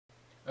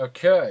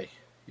Okay,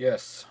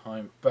 yes,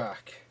 I'm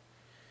back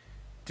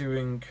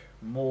doing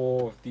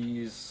more of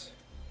these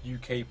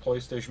UK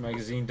PlayStation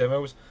Magazine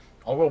demos.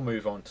 I will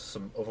move on to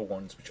some other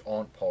ones which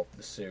aren't part of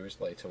the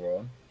series later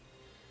on.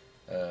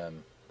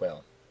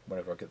 Well,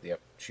 whenever I get the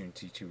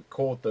opportunity to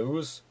record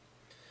those.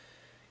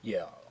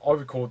 Yeah, I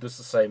record this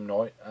the same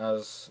night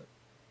as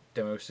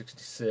Demo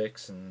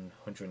 66 and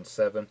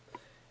 107.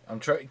 I'm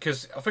trying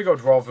because I think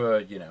I'd rather,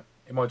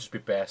 it might just be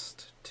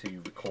best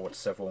to record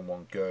several in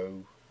one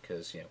go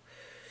because,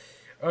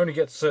 I only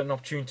get certain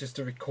opportunities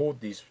to record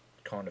these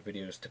kind of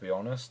videos, to be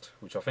honest,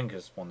 which I think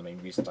is one of the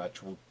main reasons I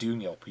actually do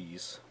the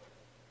LPs.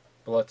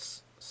 But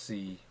let's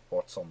see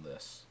what's on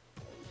this.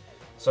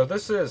 So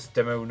this is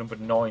demo number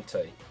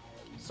 90.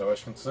 So as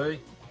you can see,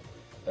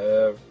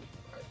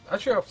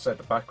 actually I have to say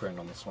the background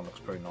on this one looks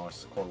pretty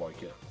nice. I quite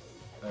like it.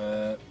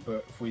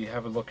 But if we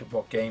have a look at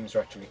what games are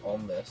actually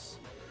on this,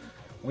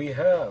 we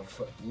have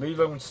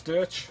Lilo and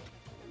Stitch,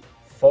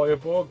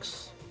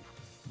 Firebugs,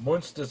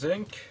 Monsters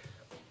Inc.,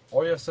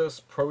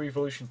 ISS Pro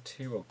Evolution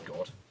 2, oh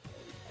god,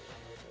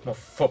 more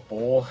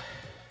football,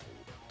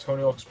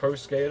 Tony Hawk's Pro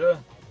Skater,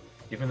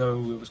 even though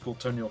it was called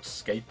Tony Hawk's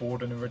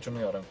Skateboarding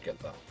originally, I don't get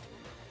that.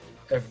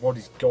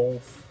 Everybody's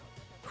Golf,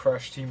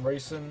 Crash Team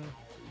Racing,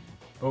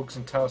 Bugs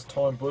and Taz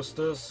Time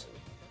Busters,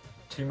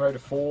 Tomb Raider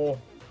 4,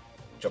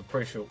 which I'm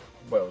pretty sure,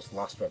 well, it was the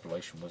last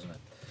revelation, wasn't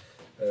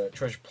it?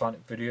 Treasure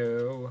Planet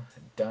Video,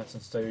 Dancing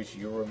Stage,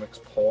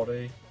 Euromix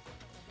Party,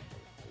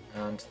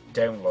 and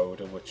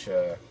Downloader, which,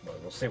 well,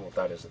 we'll see what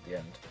that is at the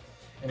end.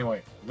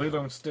 Anyway,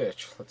 Lilo and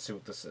Stitch, let's see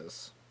what this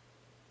is.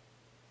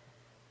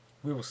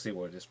 We will see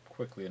what it is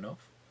quickly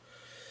enough.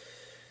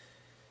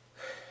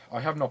 I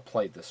have not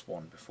played this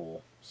one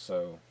before,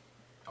 so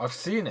I've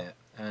seen it,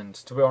 and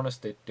to be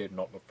honest, it did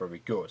not look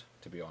very good,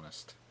 to be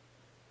honest.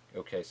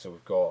 Okay, so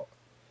we've got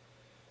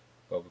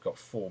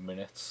 4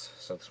 minutes,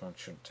 so this one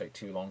shouldn't take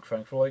too long,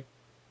 thankfully.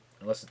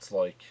 Unless it's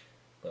like,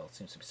 well, it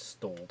seems to be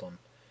stalled on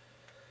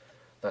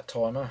that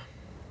timer.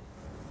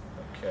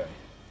 Okay.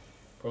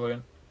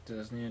 Brilliant.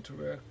 Disney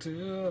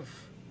Interactive.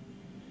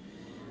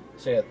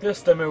 So yeah,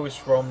 this demo is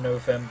from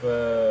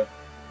November,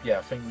 yeah,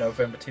 I think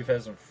November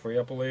 2003,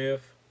 I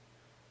believe.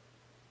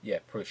 Yeah,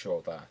 pretty sure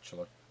of that,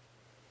 actually.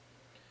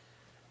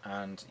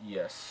 And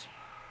yes.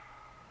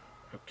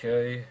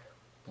 Okay.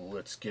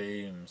 Blitz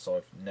Games,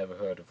 I've never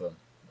heard of them.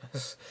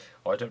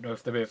 I don't know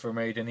if they've ever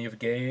made any other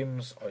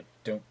games. I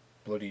don't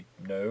bloody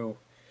know.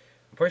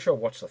 I'm pretty sure I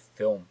watched the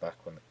film back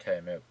when it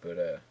came out,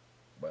 but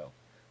well,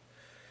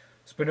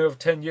 it's been over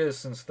 10 years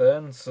since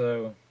then,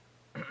 so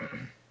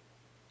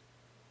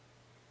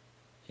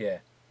yeah.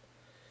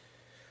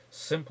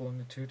 Simple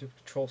and intuitive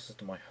control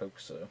system, I hope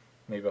so.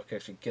 Maybe I can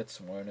actually get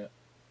somewhere in it.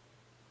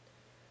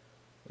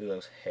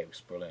 Lilo's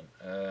house, brilliant.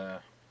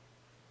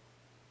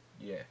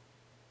 Yeah.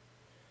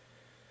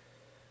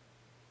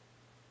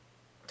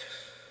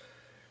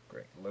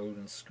 Great,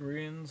 loading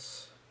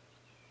screens.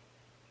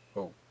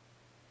 Oh.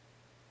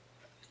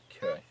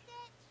 Okay.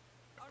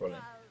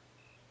 Brilliant.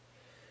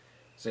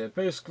 So yeah,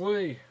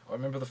 basically, I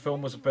remember the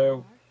film was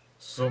about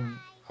some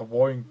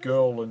Hawaiian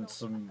girl and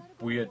some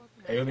weird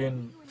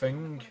alien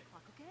thing.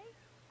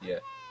 Yeah.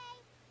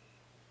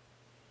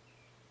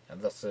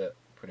 And that's it,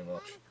 pretty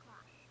much.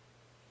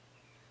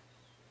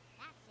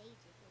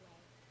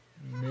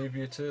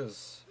 Maybe it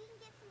is.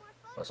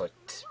 It's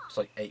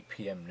like 8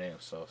 PM now,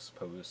 so I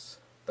suppose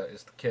that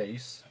is the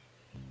case.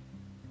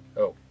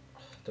 Oh,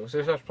 do I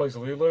say that plays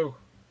Lilo?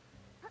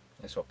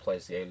 That's what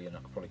plays the alien. I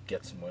could probably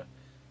get somewhere.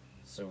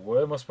 So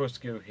where am I supposed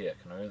to go here?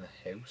 Can I go in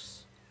the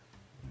house?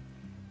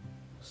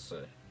 Let's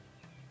see.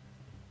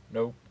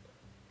 Nope.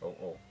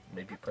 Oh,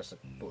 maybe press a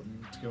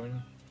button to go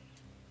in.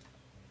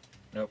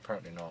 No,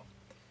 apparently not.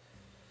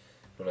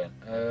 Brilliant.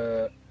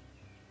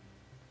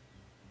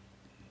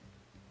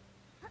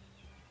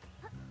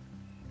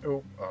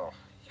 Oh,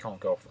 you can't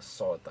go off the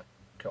side. That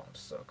kind of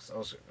sucks. I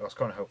was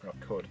kind of hoping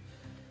I could.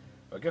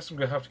 I guess I'm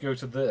gonna have to go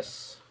to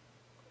this.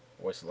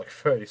 I wasted like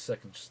 30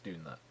 seconds just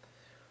doing that.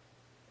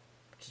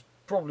 Which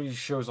probably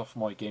shows off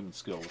my gaming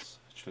skills,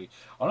 actually.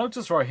 I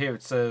noticed right here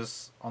it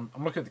says, I'm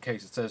looking at the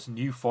case, it says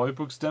new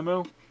Firebugs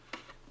demo.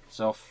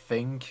 So I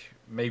think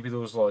maybe there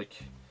was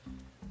like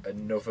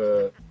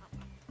another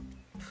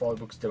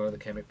Firebugs demo that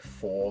came out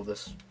before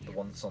this, the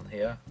one that's on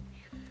here.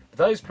 But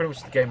that is pretty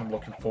much the game I'm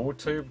looking forward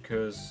to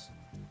because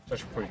it's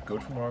actually pretty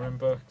good from what I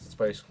remember. It's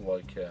basically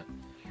like,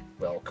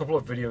 well, a couple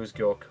of videos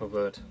ago I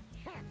covered,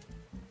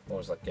 what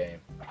was that game?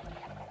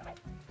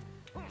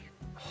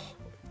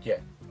 Yeah,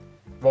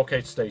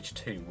 Rockade Stage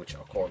 2, which I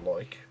quite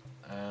like.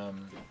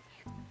 And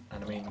I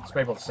mean, it's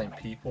made by the same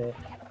people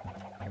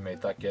who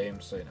made that game,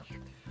 so you know.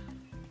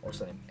 What was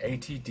that name?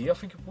 ATD, I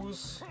think it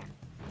was?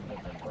 I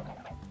don't remember.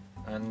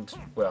 And,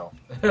 well,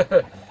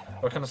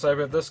 what can I say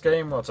about this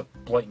game? Well, it's a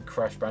blatant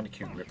Crash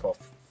Bandicoot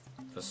rip-off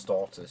for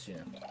starters, you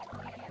know.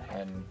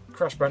 And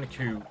Crash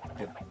Bandicoot,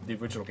 the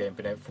original game,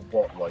 been out for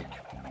what, like,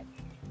 I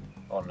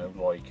don't know,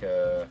 like,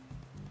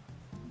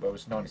 well, it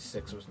was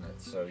 96, wasn't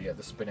it? So yeah,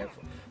 this has been out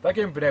for, that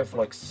game had been out for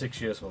like 6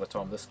 years by the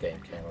time this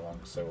game came along.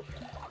 So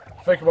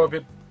I think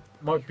it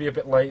might be a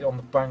bit late on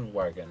the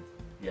bandwagon.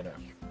 you know.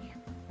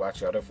 Well,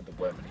 actually, I don't think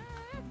there were many.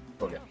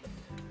 But yeah.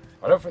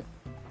 I don't think...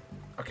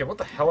 Okay, what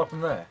the hell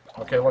happened there?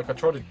 Okay, like, I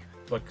tried to,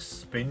 like,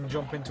 spin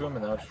jump into him,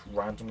 and then I just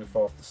randomly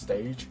fall off the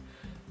stage.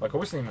 Like, I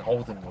wasn't even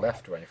holding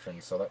left or anything,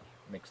 so that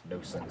makes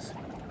no sense.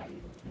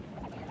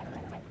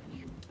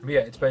 But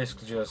yeah, it's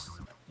basically just...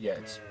 Yeah,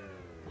 it's...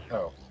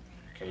 Oh.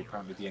 Okay,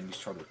 apparently the enemy's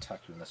trying to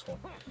attack you in this one.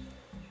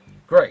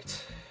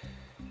 Great.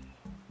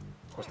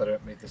 Of course, they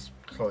don't make this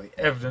clearly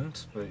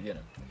evident, but, you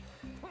know.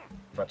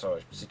 In fact, I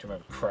seem to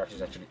remember Crash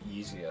is actually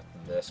easier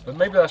than this. But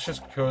maybe that's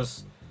just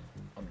because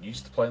I'm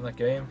used to playing that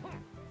game.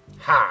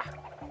 Ha!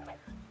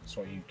 That's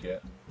what you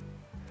get.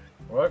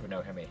 Well, I don't even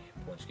know how many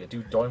points you get. Do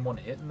you die in one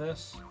hit in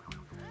this?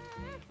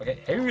 Okay,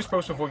 how are you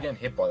supposed to avoid getting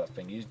hit by that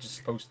thing? You're just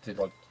supposed to,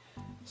 like,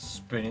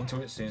 spin into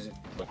it as soon as it,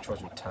 like, tries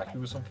to attack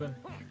you or something?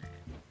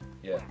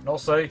 Yeah, and I'll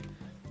say,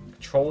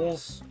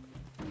 controls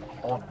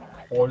aren't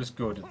quite as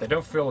good. They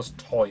don't feel as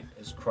tight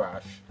as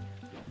Crash.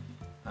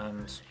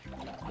 And,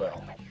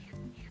 well,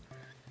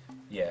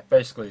 yeah,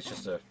 basically it's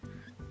just a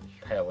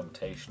pale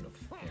imitation of,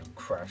 you know,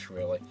 Crash,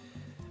 really.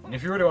 And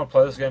if you really want to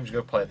play this game, just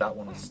go play that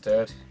one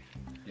instead.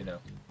 You know,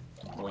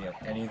 or, you know,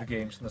 any of the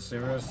games in the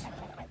series.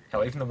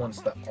 Hell, even the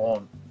ones that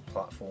aren't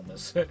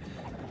platformers,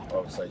 I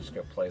would say just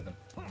go play them.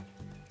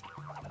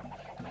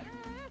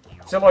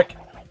 So, like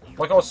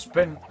I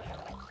spin.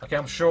 Okay,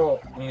 I'm sure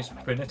when you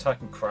spin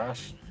attack and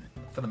Crash,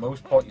 for the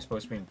most part, you're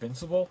supposed to be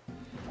invincible.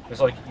 It's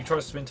like you try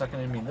to spin attack an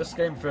enemy in this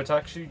game, if it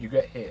attacks you, you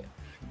get hit,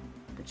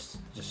 which is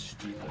just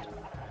stupid.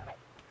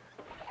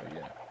 But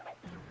yeah,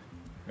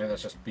 maybe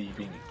that's just me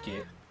being a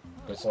git.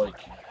 But it's like,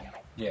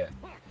 yeah.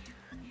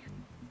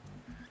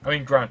 I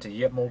mean, granted, you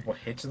get multiple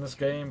hits in this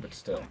game, but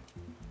still.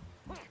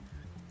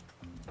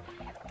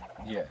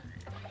 Yeah.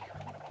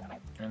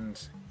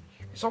 And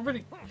it's not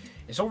really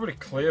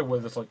clear where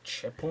there's like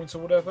checkpoints or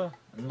whatever.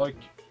 And like,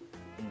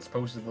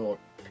 supposedly like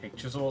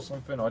pictures or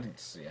something. I didn't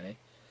see any.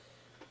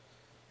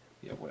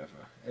 Yeah,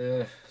 whatever.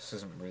 This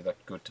isn't really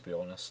that good, to be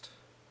honest.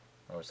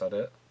 Oh, is that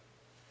it?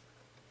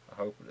 I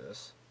hope it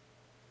is.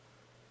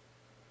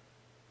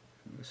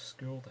 Who is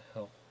school the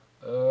hell?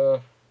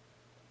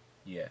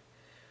 Yeah.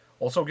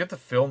 Also, get the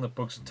film that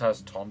Bugs and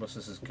Taz Thomas.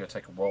 This is gonna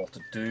take a while to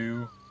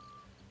do,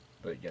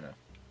 but you know.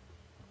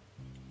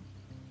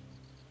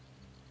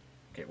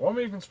 Okay, what am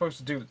I even supposed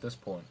to do at this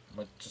point? Am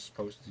I just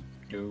supposed to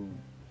go?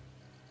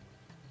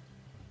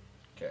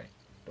 Okay,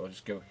 do I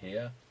just go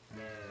here?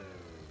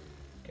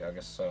 Okay, I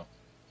guess so.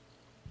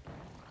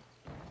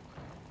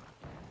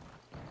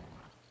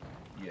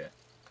 Yeah.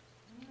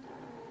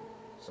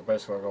 So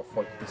basically, I gotta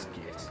fight this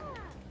gate.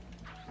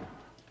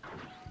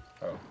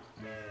 Oh.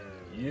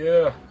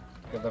 Yeah!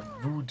 Got the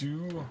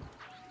voodoo.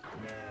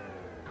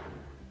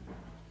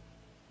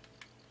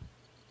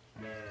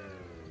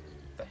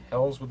 The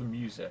hell's with the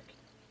music?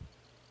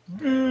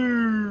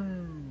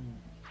 Boo!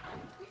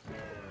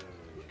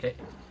 Okay,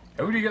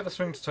 how do you get the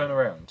swing to turn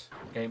around?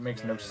 Okay, it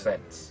makes no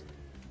sense.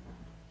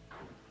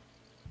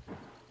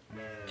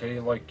 Okay,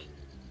 like,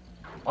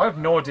 I have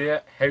no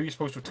idea how you're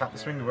supposed to attack the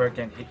swing without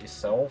again hit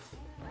yourself.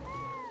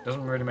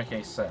 Doesn't really make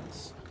any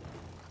sense.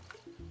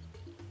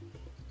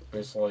 But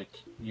it's like,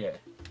 yeah.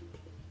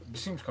 It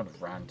seems kind of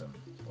random,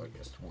 like,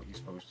 as to what you're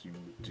supposed to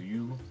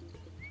do.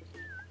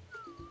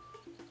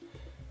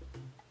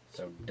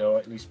 So, do I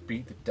at least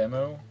beat the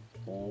demo?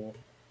 Or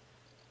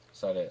is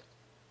that it?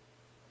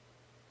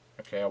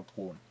 Okay, I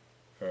won.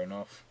 Fair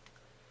enough.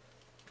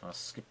 I'll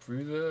skip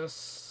through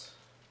this.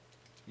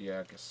 Yeah,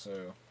 I guess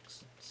so.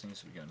 It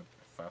seems to be going a bit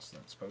faster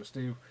than it's supposed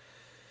to.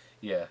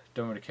 Yeah,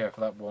 don't really care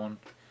for that one.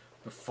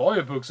 But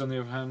Firebugs, on the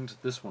other hand,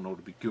 this one ought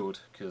to be good,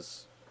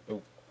 because...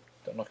 Oh,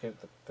 don't knock out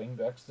the thing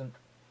by accident.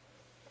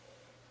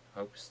 I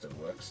hope it still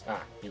works.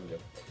 Ah, here we go.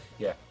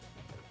 Yeah.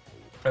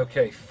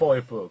 Okay,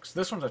 Firebugs.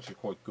 This one's actually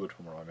quite good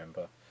from what I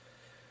remember.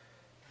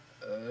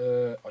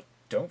 I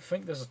don't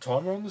think there's a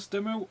timer on this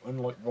demo,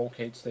 unlike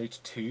Volcade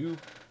Stage 2,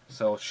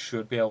 so I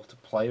should be able to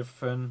play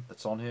everything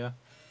that's on here.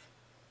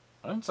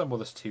 I don't understand why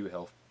there's two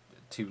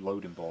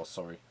loading bars,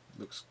 sorry. It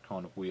looks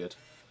kind of weird.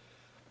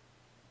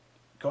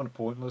 Kind of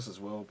pointless as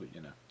well, but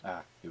you know.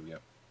 Ah, here we go.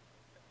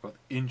 Got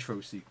the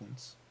intro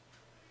sequence.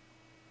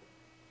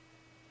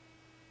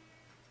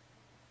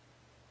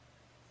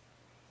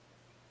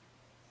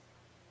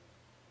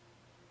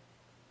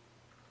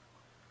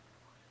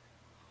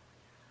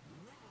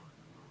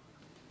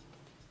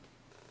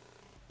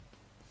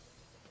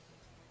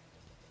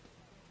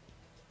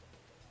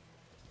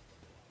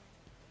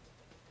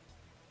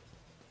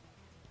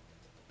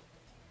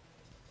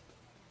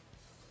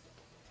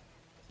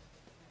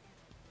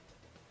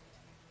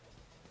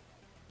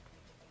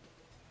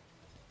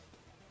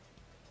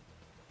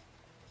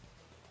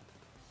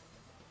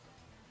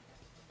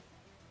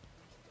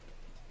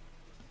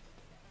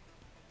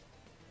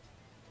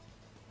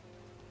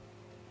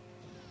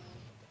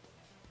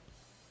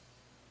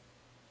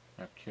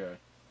 Okay.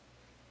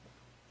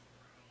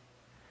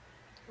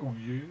 Oh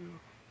yeah.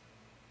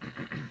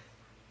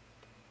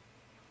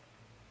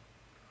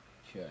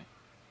 Okay.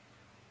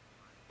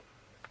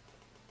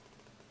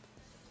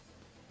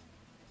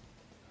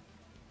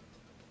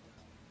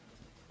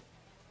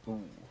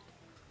 Ooh.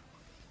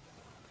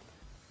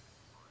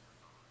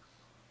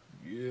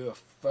 Yeah,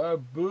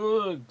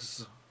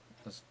 Firebugs!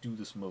 Let's do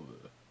this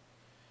mother.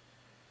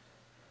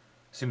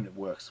 Assuming it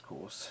works, of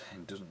course,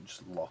 and doesn't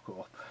just lock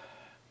up.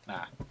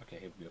 Ah, okay,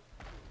 here we go.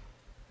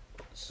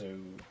 So,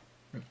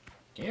 can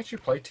you actually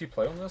play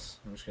 2-player on this?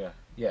 I'm just gonna,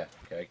 yeah,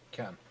 okay, I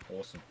can.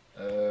 Awesome.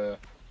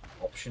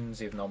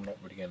 Options, even though I'm not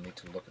really gonna need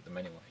to look at them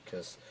anyway,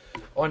 because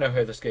I know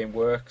how this game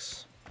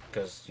works.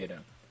 Because, you know,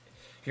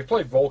 if you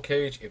play Roll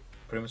Cage, it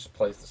pretty much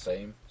plays the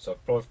same. So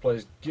if both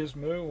plays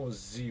Gizmo or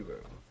Zero,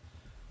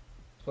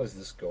 plays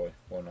this guy,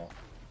 why not?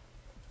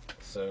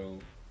 So,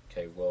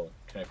 okay, well,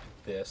 connect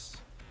this.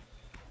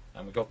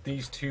 And we've got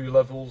these 2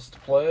 levels to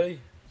play,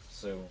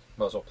 so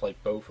might as well play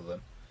both of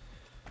them.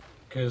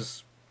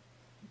 Because,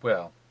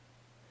 well,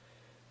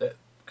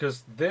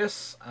 because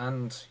this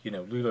and, you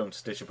know, Lilo and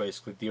Stitch are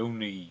basically the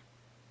only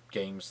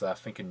games that I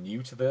think are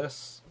new to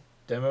this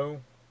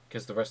demo,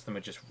 because the rest of them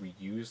are just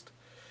reused.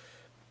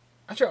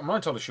 Actually, I'm not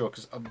entirely sure,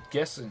 because I'm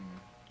guessing,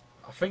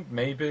 I think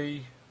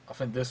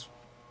this,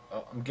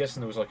 I'm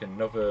guessing there was like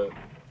another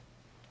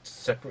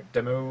separate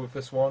demo of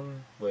this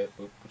one, which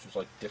was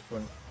like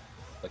different,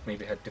 like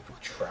maybe it had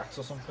different tracks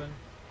or something.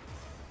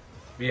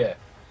 But yeah,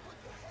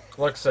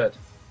 like I said,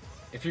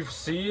 if you've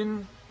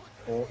seen,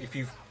 or if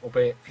you've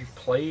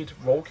played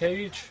Roll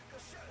Cage,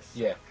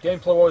 yeah,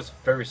 gameplay wise,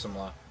 very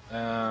similar.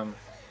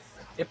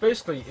 It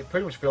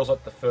pretty much feels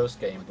like the first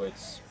game, but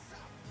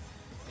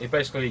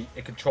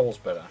it controls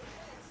better.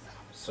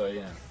 So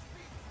yeah.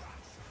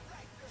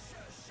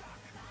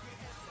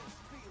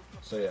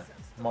 So yeah,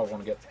 might want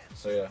to get.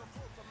 So yeah,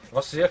 if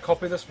I see a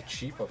copy of this for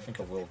cheap, I think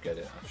I will get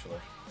it actually.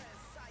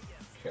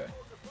 Okay.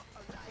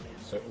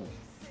 So ooh.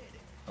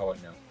 Oh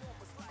wait, no.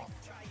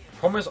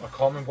 Problem is, I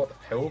can't remember what the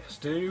power-ups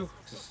do,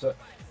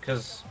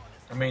 because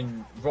I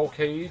mean, Roll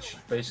Cage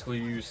basically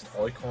used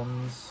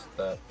icons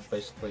that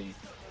basically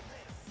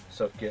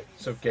sort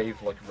of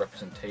gave like a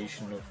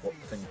representation of what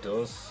the thing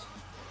does.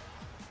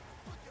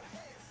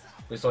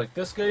 It's like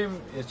this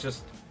game is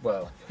just,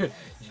 well, you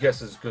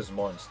guess as good as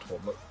mine as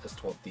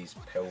to what these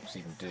power-ups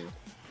even do.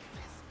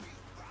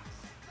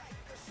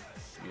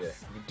 Yeah, you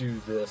can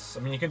do this. I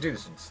mean, you can do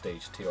this in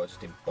stage 2. I just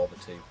didn't bother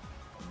to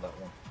on that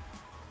one.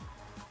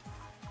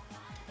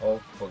 Oh,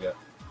 bugger.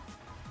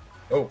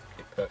 Oh,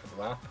 okay, perfect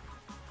lap.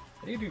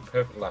 How do you do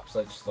perfect laps? Is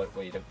that just like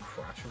where you don't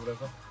crash or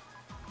whatever?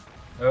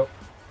 Oh,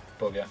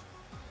 bugger.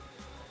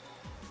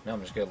 Now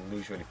I'm just going to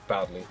lose really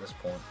badly at this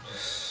point.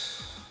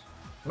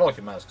 Not like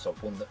it matters because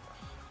I've won that.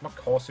 My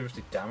car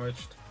seriously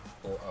damaged?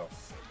 Or, oh.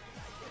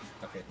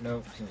 Okay, no,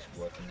 it seems to be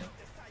working now.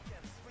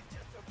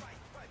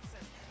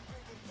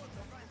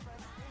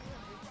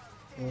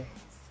 Ooh.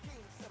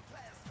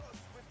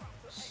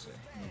 Let's see.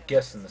 I'm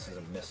guessing this is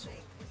a missile.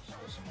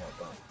 Or something like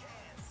that.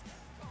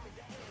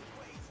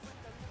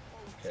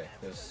 Okay,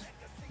 there's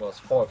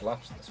 5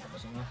 laps in this one,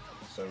 isn't there?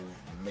 So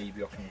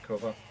maybe I can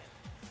recover.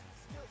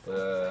 But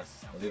well,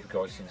 the other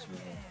guy seems to be a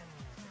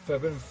fair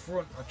bit in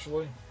front,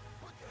 actually.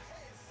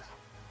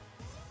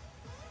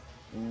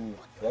 Ooh,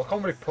 well, I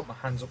can't really put my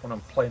hands up when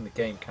I'm playing the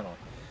game, can I?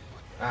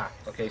 Ah,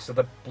 okay, so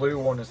the blue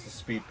one is the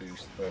speed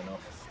boost, fair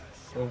enough.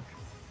 Oh,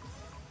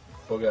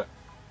 bugger.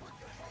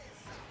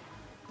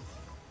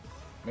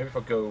 Maybe if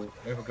I go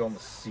on the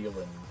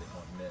ceiling, it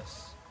might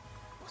miss.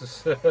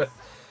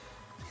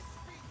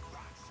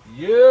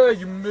 Yeah,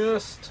 you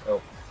missed.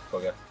 Oh,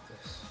 bugger.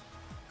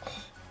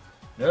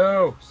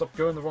 No, stop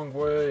going the wrong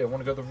way. I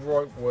want to go the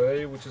right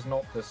way, which is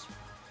not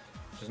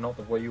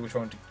the way you were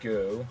trying to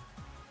go.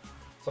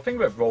 So I think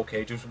about Roll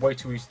Cage, it was way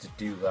too easy to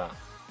do that.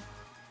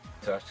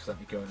 To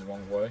accidentally go in the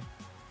wrong way.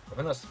 I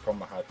think that's the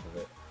problem I had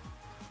with it.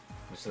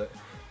 Was that the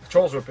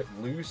controls were a bit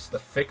loose. They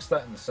fixed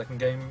that in the second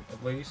game,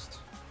 at least.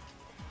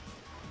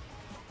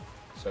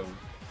 So,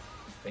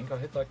 I think I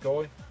hit that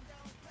guy.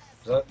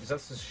 Is that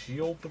the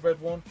shield, the red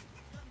one?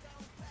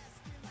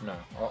 No,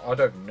 I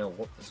don't know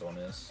what this one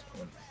is.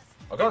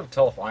 I can't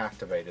tell if I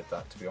activated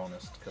that, to be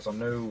honest, because I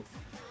know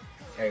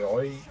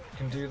AI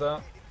can do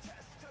that.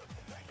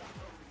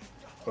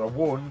 But I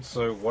won,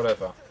 so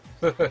whatever.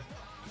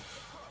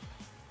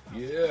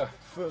 Yeah,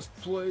 first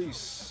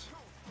place.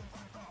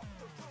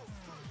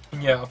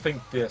 Yeah, I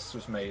think this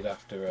was made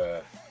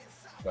after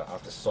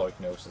after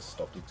Psygnosis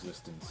stopped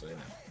existing, so you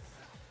know.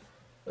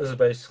 This is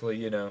basically,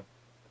 you know,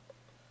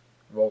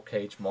 Roll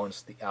Cage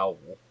minus the owl.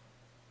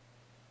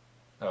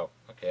 Oh,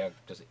 okay.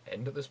 Does it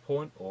end at this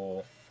point,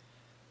 or?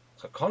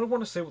 So I kind of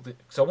want to see what the.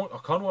 I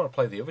kind of want to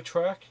play the other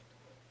track.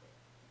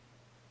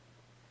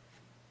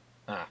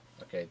 Ah,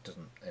 okay. It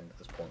doesn't end at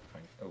this point.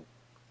 Oh,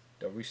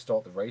 did I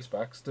restart the race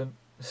by accident?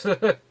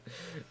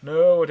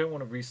 No, I didn't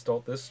want to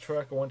restart this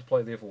track. I wanted to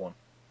play the other one.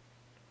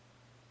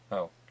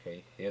 Oh,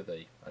 okay. Here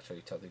they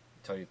actually tell you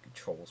the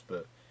controls,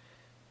 but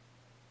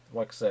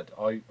like I said,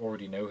 I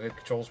already know how the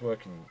controls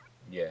work, and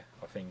yeah,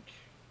 I think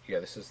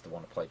this is the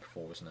one I played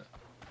before, isn't it?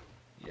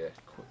 Yeah,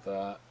 quit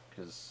that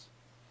because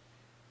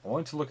I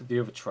wanted to look at the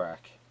other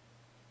track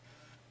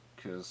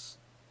because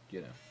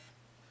you know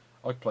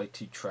I played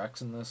 2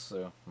 tracks in this,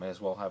 so may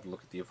as well have a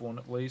look at the other one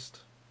at least.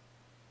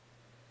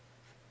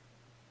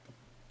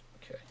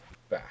 Okay,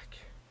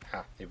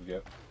 Here we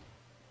go.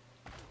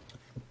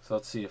 So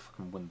let's see if I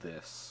can win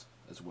this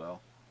as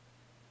well.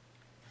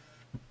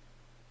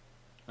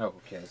 Oh,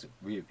 okay, is it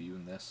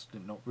reviewing this?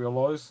 Did not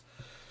realise.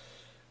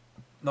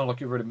 Not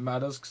like it really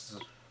matters,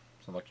 because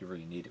it's not like you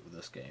really need it with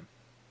this game.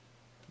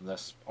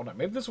 Unless, I don't know,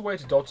 maybe there's a way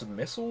to dodge the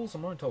missiles?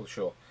 I'm not entirely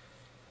sure.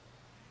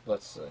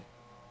 Let's see.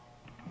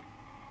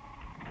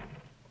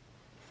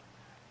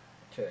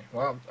 Okay,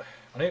 well,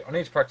 I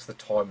need to practice the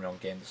timing on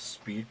getting the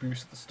speed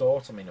boost at the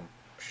start. I mean, I'm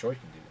sure you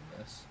can do it in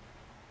this.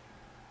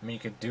 I mean, you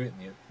could do it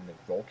in the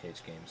roll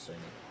cage game soon.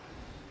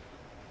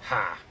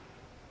 Ha!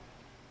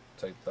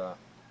 Take that.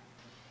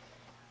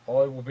 I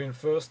will be in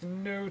first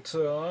in no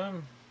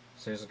time.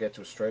 As soon as I get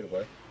to a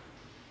straightaway.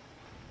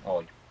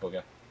 Oh, you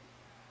bugger.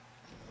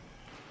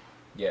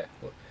 Yeah,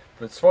 but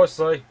as far as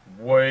I say,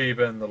 way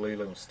better than the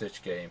Lilo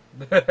Stitch game.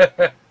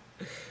 I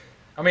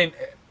mean,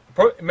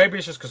 maybe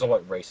it's just because I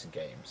like racing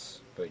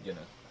games, but you know,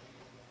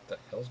 what the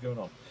hell's going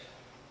on?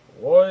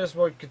 Why does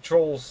my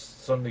controls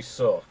suddenly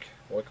suck?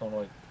 Why can't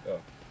I? Oh,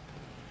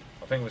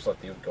 I think it was like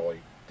the other guy who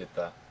did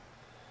that.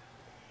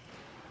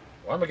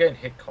 Why am I getting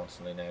hit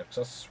constantly now? Because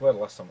I swear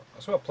I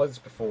played this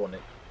before and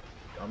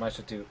I managed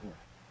to do. Ooh,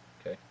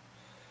 okay.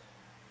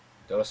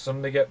 Did I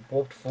suddenly get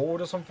warped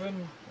forward or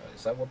something?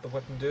 Is that what the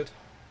weapon did?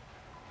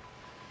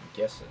 I'm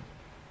guessing.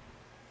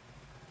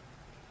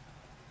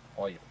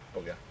 Oh, you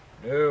bugger.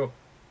 No!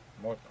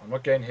 I'm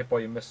not getting hit by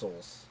your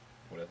missiles.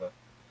 Whatever.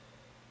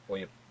 Or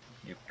your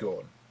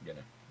gun, you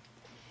know.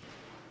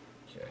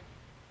 Okay.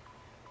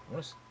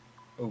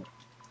 Oh.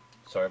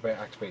 Sorry, I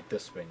better activate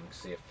this thing,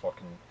 see if I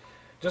can...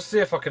 Just see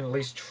if I can at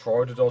least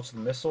try to dodge the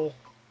missile.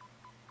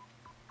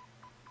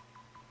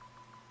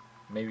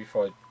 Maybe if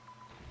I...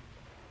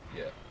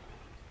 Yeah.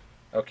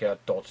 Okay, I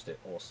dodged it.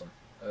 Awesome.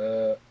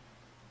 Yeah,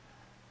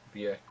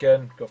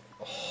 again, go...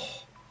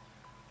 Oh.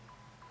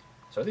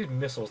 So these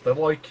missiles, they're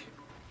like...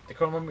 They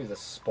kind of remind me of the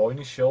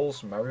spiny shells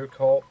from Mario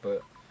Kart,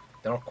 but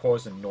they're not quite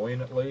as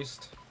annoying at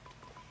least.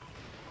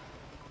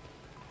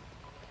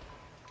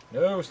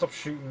 No, stop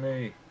shooting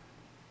me.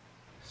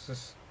 This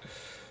is...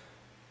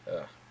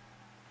 Okay,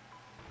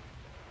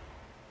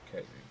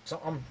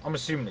 so I'm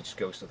assuming it just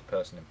goes to the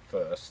person in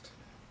first,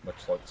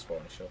 much like the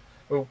spiny shell.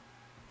 Oh,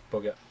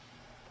 bugger.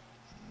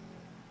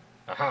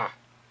 Aha!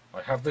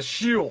 I have the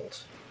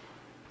shield!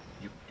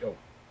 Oh.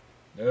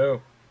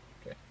 No.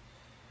 Okay.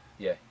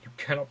 Yeah, you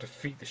cannot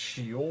defeat the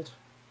shield.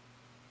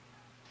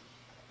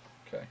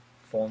 Okay.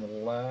 Final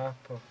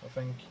lap, I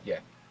think.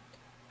 Yeah.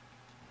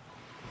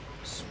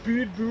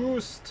 Speed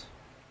boost!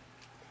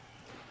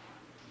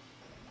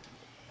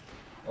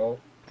 Oh.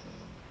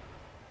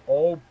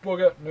 Oh,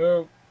 bugger,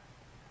 no.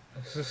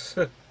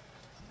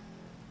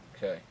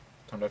 Okay.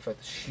 Time to fight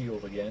the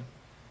shield again.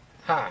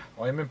 Ha!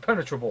 I am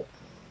impenetrable.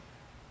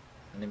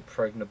 And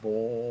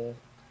impregnable.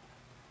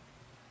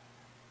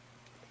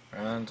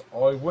 And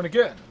I win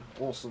again.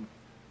 Awesome.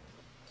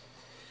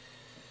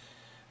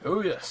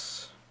 Oh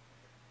yes.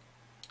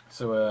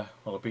 So,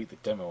 well, I beat the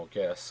demo, I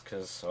guess,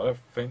 because I don't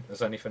think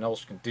there's anything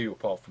else you can do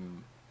apart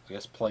from, I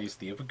guess, plays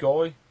the other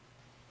guy,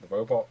 the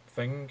robot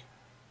thing.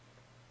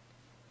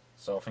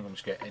 So I think I'm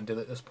just going to end it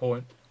at this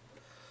point.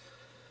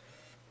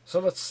 So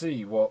let's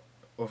see what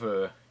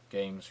other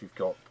games we've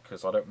got,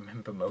 because I don't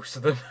remember most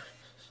of them,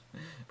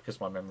 because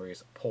my memory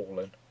is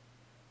appalling.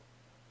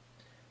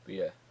 But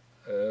yeah,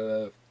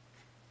 so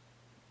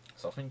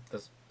I think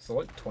there's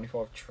like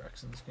 25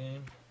 tracks in this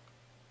game.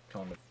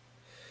 Kind of.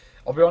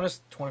 I'll be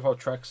honest, 25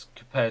 tracks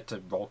compared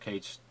to Roll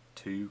Cage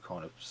 2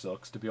 kind of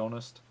sucks, to be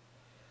honest.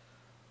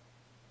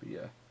 But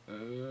yeah,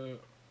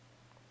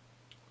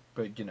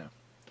 but you know,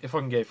 if I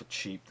can get it for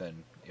cheap,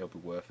 then it'll be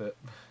worth it.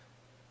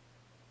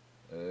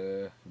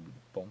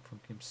 Bomb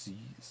from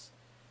MCs.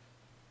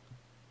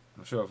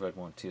 I'm sure I've heard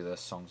one or two of their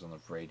songs on the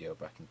radio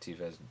back in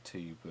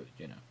 2002, but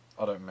you know,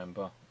 I don't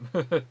remember.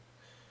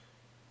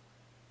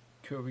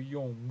 Carry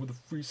on with a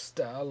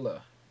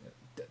freestyler.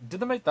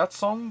 Did they make that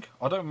song?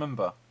 I don't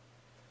remember.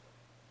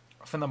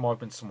 I think that might have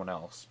been someone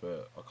else,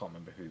 but I can't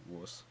remember who it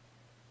was.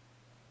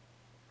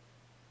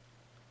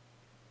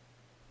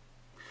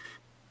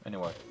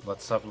 Anyway,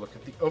 let's have a look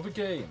at the other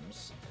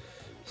games.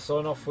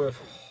 Starting off with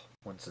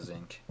Winter's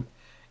Inc.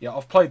 Yeah,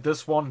 I've played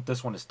this one.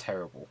 This one is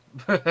terrible.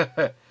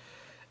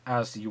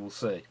 As you will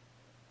see.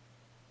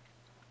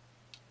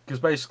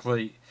 Because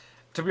basically,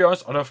 to be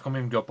honest, I don't think I'm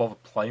even going to bother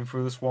playing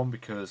through this one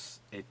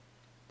because I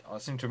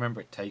seem to remember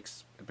it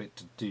takes a bit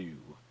to do.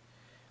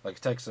 Like,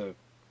 it takes I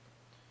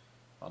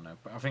don't know,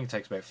 but I think it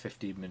takes about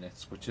 15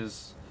 minutes, which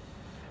is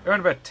around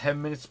about 10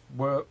 minutes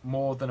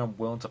more than I'm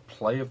willing to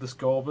play of this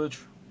garbage.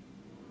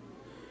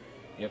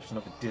 Yep, it's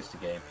another Disney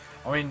game.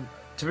 I mean,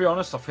 to be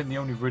honest, I think the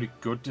only really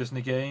good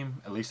Disney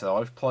game, at least that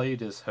I've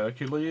played, is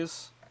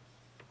Hercules.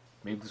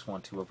 Maybe there's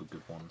one or two other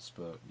good ones,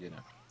 but, you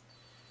know.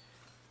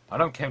 I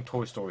don't count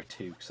Toy Story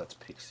 2, because that's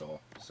Pixar,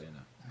 so, you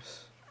know.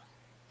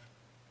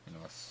 You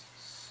know, let's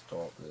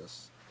start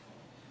this.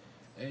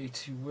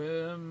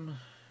 A2M.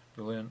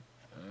 Brilliant.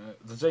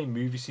 If there's any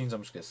movie scenes,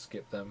 I'm just going to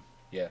skip them.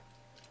 Yeah.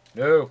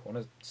 No, I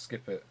want to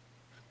skip it.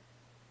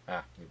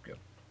 Ah, here we go.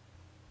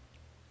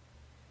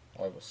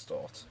 I will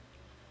start.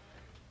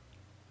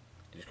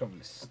 You just can't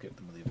really skip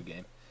them with the other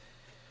game.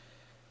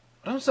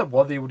 I don't understand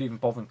why they would even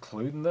bother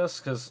including this,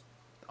 because,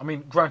 I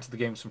mean, granted the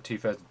game's from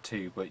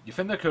 2002, but you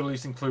think they could at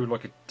least include,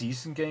 like, a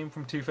decent game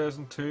from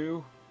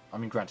 2002? I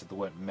mean, granted there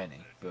weren't many,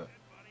 but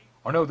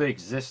I know they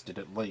existed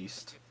at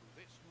least.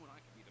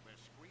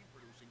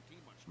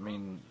 I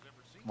mean,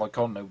 like,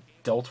 I don't know,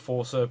 Delta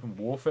Force Urban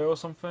Warfare or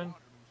something?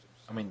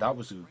 I mean, that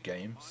was a good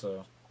game,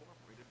 so...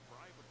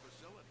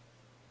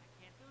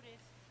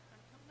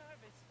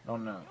 I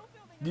don't know.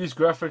 These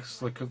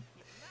graphics, like,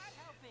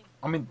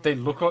 I mean, they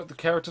look like the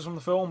characters from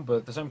the film, but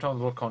at the same time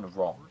they look kind of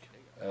wrong.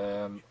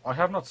 I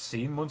have not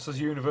seen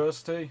Monsters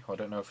University. I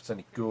don't know if it's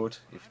any good,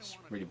 if it's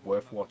really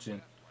worth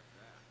watching.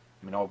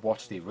 I mean, I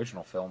watched the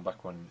original film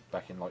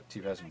back in like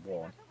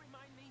 2001.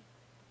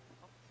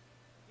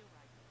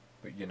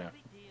 But you know.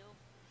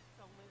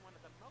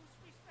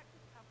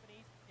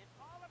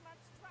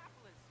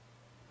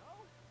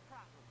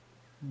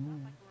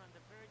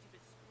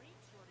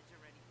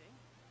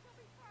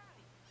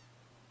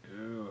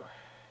 Ooh.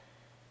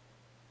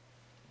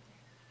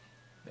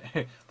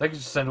 They could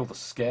just send all the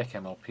scare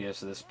cam up here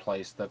to this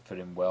place. That'd fit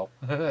in well.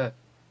 Oh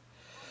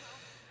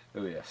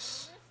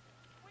yes.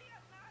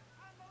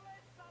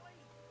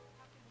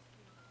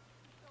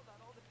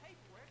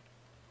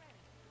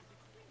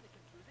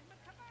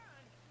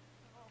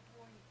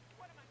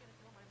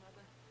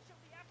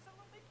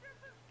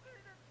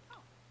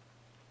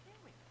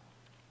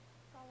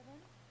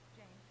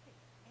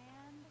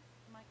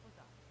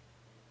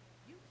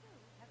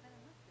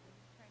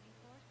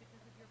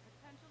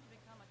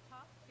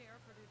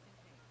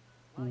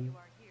 While you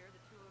are here, the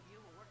two of you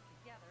will work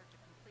together to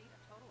complete a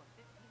total of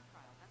 15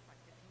 trials. That's right,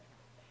 15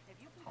 trials. If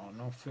you Oh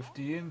no,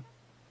 15?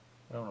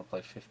 I don't want to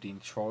play 15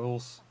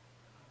 trials.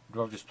 I'd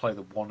rather just play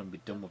the one and be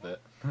done with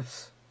it.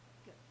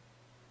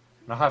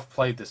 And I have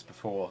played this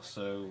before,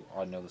 so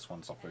I know this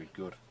one's not very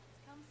good.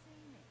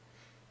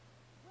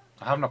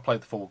 I have not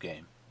played the full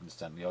game,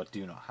 understandably. I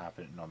do not have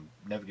it, and I'm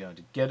never going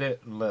to get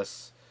it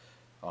unless,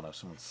 I don't know,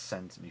 someone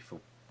sends it me for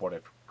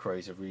whatever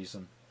crazy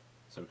reason.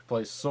 So we can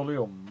play Sully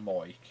or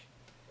Mike.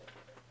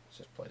 Let's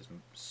just play as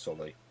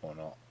Sully or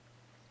not.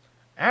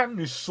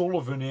 Anthony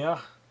Sullivan here.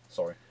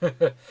 Sorry. I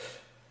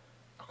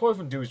can't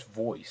even do his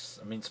voice.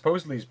 I mean,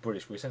 supposedly he's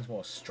British, but he sounds more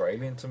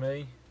Australian to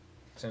me.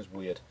 It sounds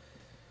weird.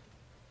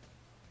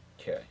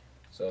 Okay,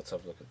 so let's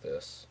have a look at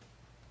this.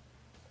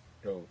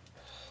 Oh,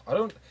 I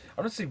don't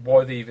see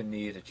why they even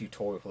need a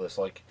tutorial for this.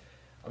 Like,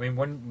 I mean,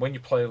 when you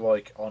play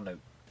like, I don't know,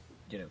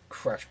 you know,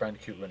 Crash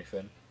Bandicoot or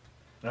anything.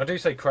 And I do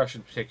say Crash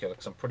in particular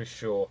because I'm pretty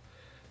sure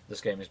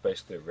this game is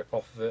basically a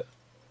rip-off of it.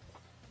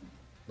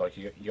 Like,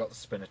 you got the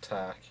spin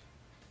attack.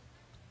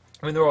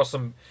 I mean, there are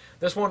some...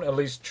 This one at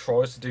least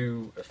tries to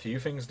do a few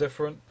things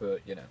different, but,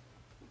 you know.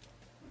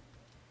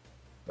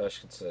 But as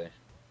you can see,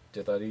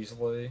 did that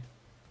easily.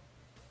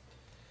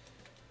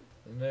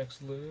 The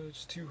next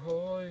ledge too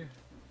high.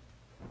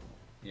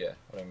 Yeah,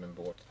 I don't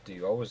remember what to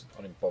do.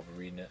 I didn't bother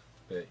reading it,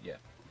 but yeah.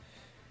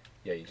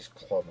 Yeah, you just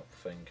climb up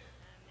the thing.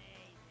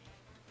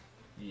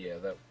 Yeah,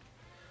 that...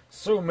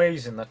 So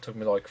amazing that took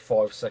me like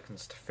 5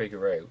 seconds to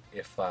figure out,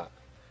 if that.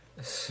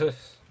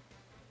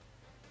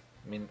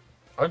 I mean,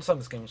 I understand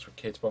this game was for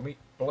kids, but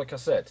like I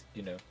said,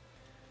 you know,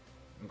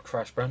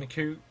 Crash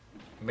Bandicoot,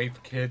 made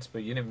for kids,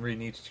 but you didn't really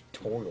need a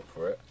tutorial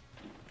for it.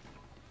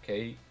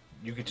 Okay,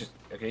 you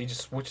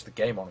just switch the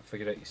game on and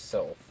figure it out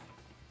yourself.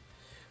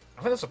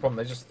 I think that's the problem.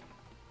 They just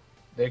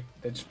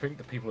think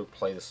the people who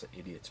play this are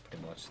idiots,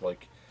 pretty much.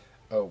 Like,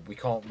 oh, we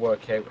can't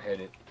work out how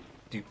to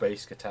do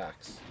basic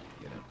attacks,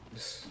 you know.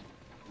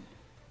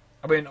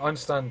 I mean, I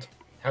understand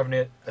having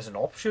it as an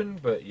option,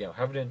 but you know,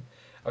 having it,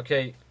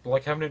 okay,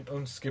 like having an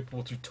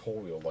unskippable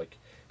tutorial. Like,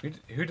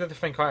 who do they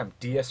think I am?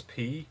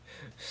 DSP?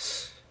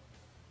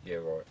 Yeah,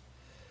 right.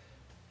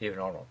 Even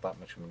I'm not that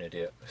much of an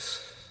idiot.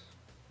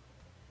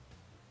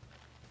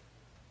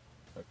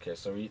 Okay,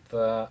 so eat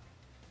that.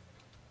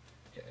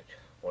 Yeah,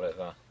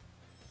 whatever.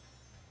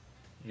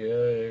 Yeah,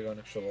 you got an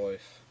extra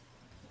life.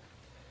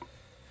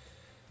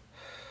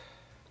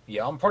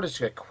 Yeah, I'm probably just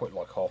gonna quit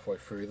like halfway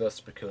through this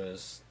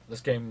because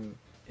this game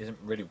isn't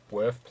really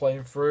worth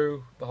playing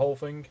through the whole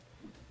thing.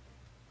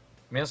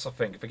 I mean, that's the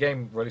thing. If a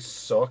game really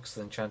sucks,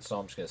 then chances are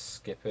I'm just gonna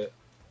skip it,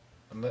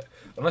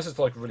 unless it's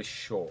like really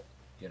short,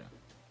 you know.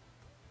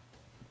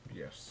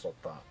 Yeah, stop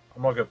that.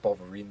 I'm not gonna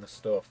bother reading this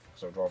stuff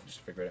because I'd rather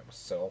just figure it out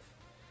myself.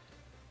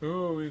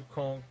 Oh, you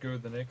can't go to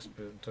the next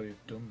bit until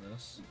you've done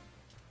this.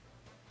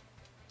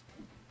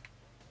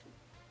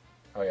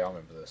 Oh yeah, I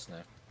remember this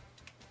now.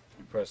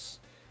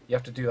 You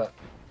have to do that.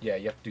 Yeah,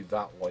 you have to do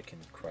that like in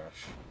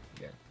Crash.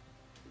 Yeah.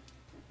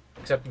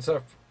 Except instead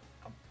of...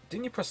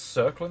 Didn't you press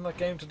circle in that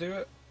game to do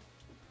it?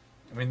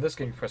 I mean, this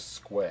game you press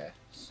square,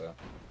 so...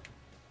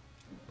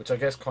 Which I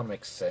guess kind of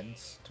makes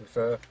sense, to be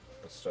fair,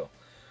 but still.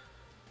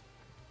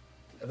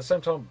 At the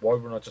same time, why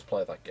wouldn't I just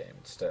play that game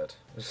instead?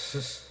 It's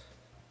just...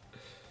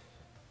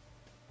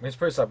 I mean, it's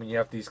pretty sad when you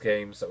have these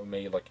games that were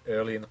made like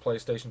early in the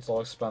PlayStation's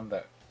lifespan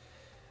that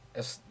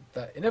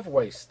in every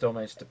way still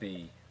managed to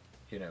be,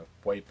 you know,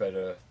 way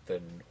better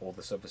than all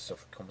this other stuff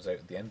that comes out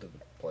at the end of the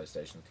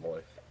PlayStation's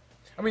life.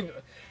 I mean,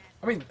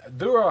 I mean,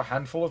 there are a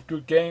handful of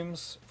good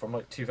games from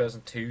like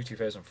 2002,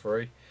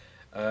 2003.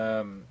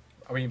 I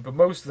mean, but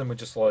most of them are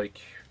just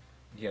like,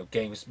 you know,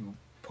 games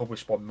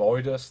published by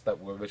Midas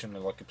that were originally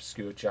like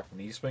obscure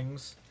Japanese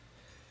things.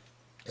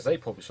 Because they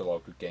publish a lot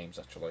of good games,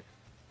 actually.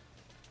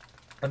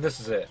 And this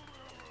is it.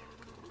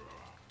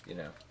 You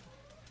know.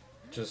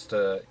 Just,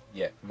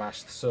 yeah,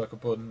 mash the circle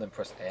button, then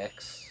press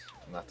X,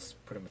 and that's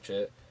pretty much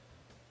it.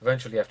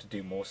 Eventually you have to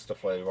do more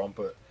stuff later on,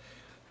 but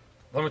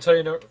let me tell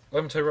you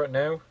right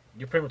now,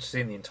 you're pretty much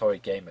seeing the entire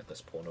game at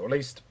this point, or at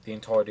least the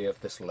entirety of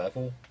this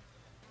level.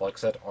 Like I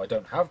said, I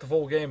don't have the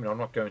full game, and I'm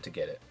not going to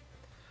get it.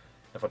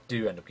 If I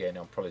do end up getting it,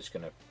 I'm probably just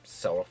going to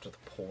sell off to the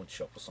pawn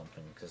shop or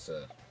something, because,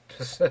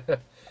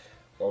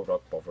 why would I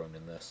bother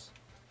owning this?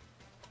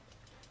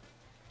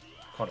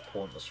 Kind of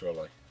pointless,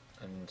 really.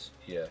 And,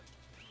 yeah.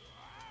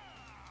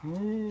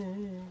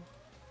 Ooh.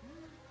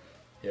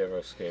 Yeah,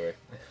 very scary.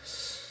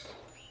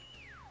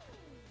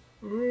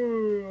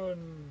 Ooh.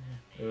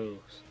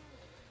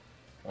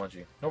 Mind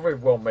you, not very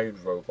well made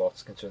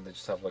robots, considering they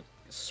just have like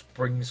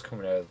springs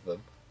coming out of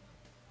them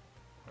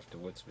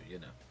afterwards, but you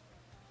know.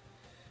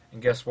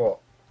 And guess what?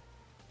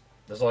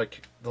 There's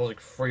like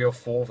 3 or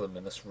 4 of them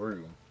in this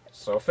room.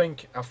 So I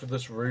think after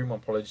this room,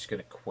 I'm probably just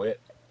gonna quit.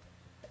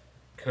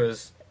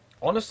 Because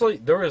honestly,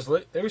 there is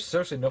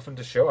seriously nothing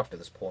to show after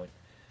this point.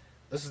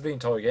 This is the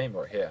entire game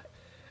right here.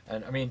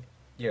 And I mean,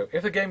 you know,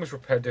 if the game is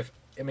repetitive,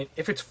 I mean,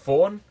 if it's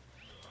fun,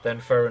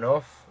 then fair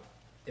enough.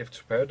 If it's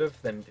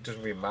repetitive, then it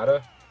doesn't really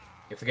matter.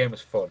 If the game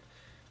is fun.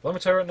 But let me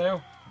tell you right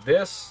now,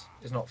 this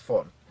is not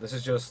fun. This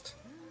is just,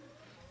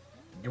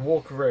 you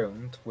walk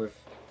around with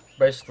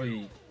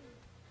basically,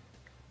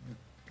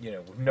 you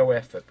know, with no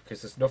effort,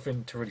 because there's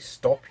nothing to really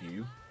stop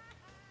you.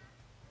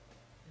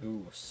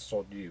 Ooh,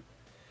 sod you.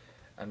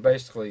 And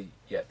basically,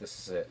 yeah, this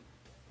is it.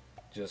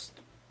 Just,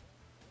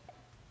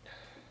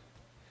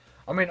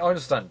 I mean, I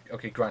understand,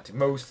 okay, granted,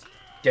 most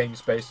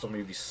games based on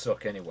movies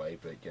suck anyway,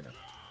 but, you know.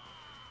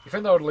 You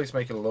think that would at least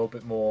make it a little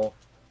bit more,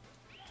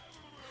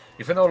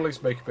 you think that would at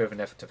least make a bit of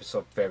an effort to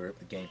sort of vary up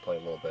the gameplay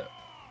a little bit.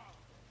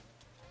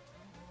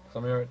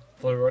 Tell me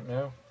right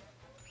now?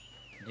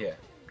 Yeah,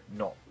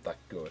 not that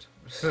good.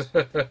 So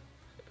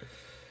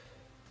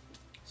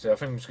I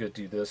think I'm just going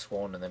to do this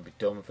one and then be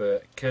done with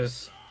it.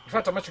 Because, in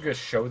fact, I'm actually going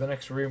to show the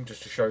next room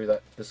just to show you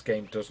that this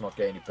game does not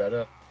get any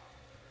better.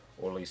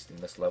 Or at least in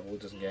this level it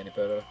doesn't get any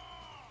better.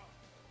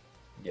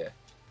 Yeah.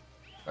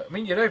 I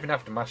mean, you don't even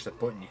have to mash the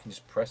button, you can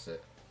just press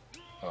it.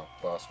 Oh,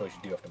 well, I suppose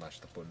you do have to mash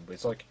the button, but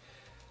it's like,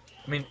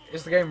 I mean,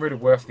 is the game really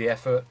worth the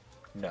effort?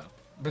 No.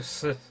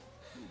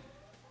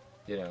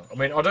 You know, I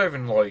mean, I don't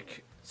even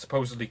like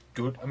supposedly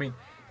good, I mean,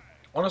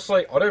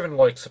 honestly, I don't even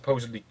like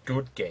supposedly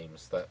good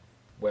games that,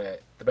 where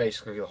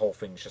basically the whole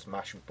thing is just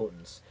mashing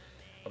buttons.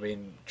 I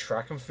mean,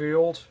 Track and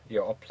Field, you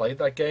know, I played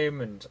that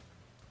game and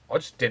I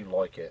just didn't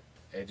like it.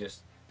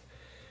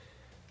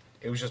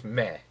 It was just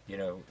meh, you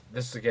know.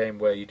 This is a game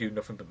where you do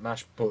nothing but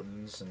mash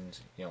buttons and,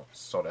 you know,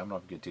 sorry, I'm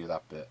not going to do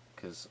that bit.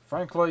 Because,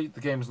 frankly, the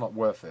game is not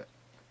worth it.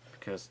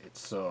 Because it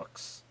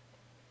sucks.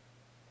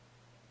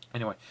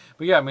 Anyway,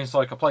 but yeah, I mean, it's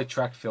like, I played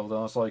Track Field and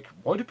I was like,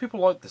 why do people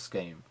like this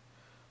game?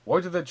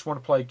 Why do they just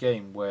want to play a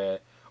game where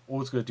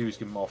all it's going to do is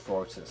give them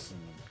arthritis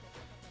and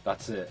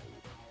that's it?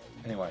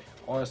 Anyway,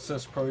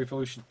 ISS Pro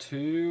Evolution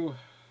 2.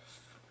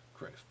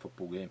 Great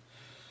football game.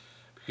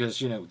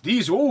 Because, you know,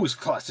 these are always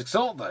classics,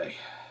 aren't they?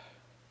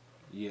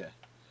 Yeah.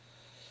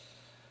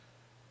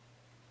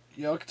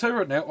 Yeah, I can tell you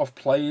right now, I've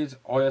played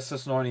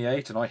ISS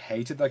 98 and I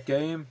hated that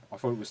game. I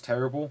thought it was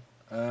terrible.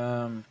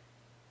 Like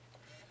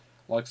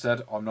I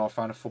said, I'm not a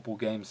fan of football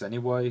games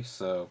anyway,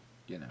 so,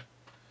 you know.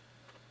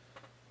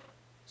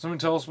 Something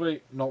tells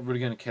me, not really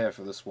going to care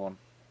for this one.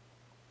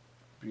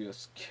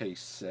 BSK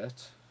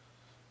set.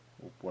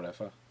 Or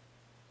whatever.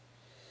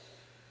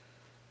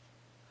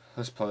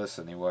 Let's play this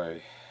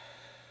anyway.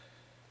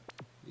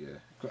 Yeah,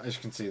 as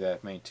you can see there,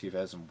 made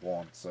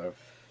 2001, so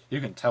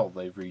you can tell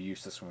they've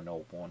reused this from an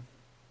old one.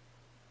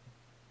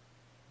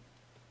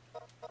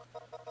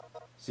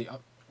 See,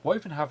 why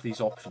even have these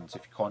options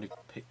if you can't even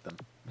pick them?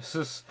 This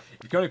is,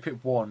 if you can only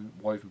pick one,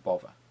 why even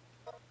bother?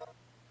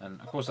 And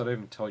of course I don't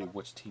even tell you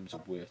which teams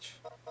are which.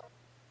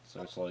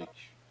 So it's like,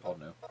 I don't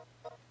know.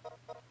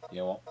 You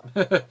know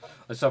what?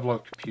 Let's have a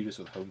lot of computers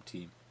with home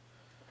team.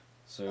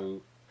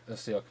 So,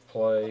 let's see, I can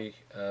play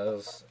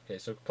as, okay,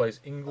 so I can play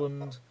as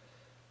England,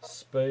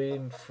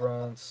 Spain,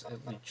 France,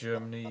 Italy,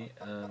 Germany,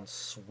 and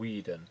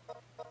Sweden.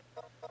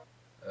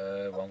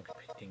 Well, I'm going to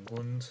pick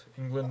England.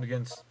 England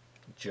against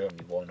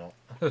Germany, why not?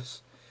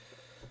 Does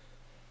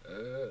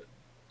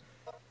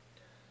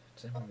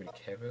anyone really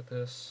care about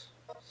this?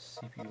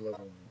 CPU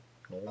level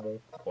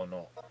normal or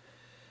not?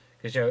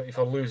 Because, you know, if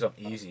I lose on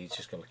easy, it's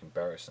just going to look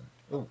embarrassing.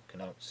 Ooh,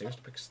 can I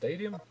seriously pick a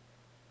stadium?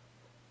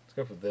 Let's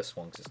go for this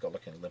one, because it's got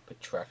like an Olympic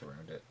track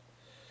around it.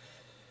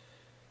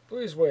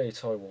 Please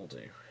wait, I will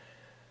do.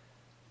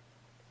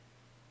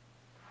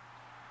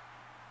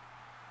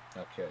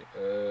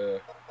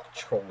 Okay,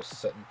 controller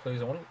setting,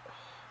 please. I want to...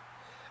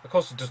 Of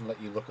course it doesn't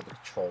let you look at the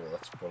controller,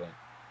 that's brilliant.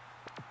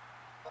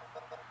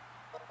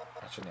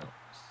 Actually,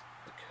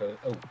 no.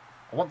 Oh,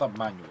 I want that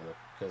manual,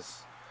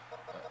 because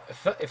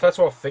if that's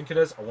what I think it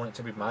is, I want it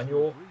to be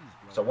manual,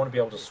 so I want to be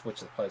able to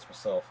switch the players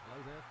myself.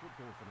 Hello there,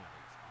 football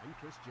fanatics. I'm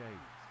Chris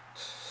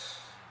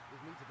James.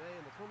 With me today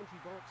in the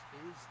commentary box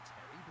is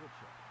Terry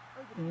Butcher.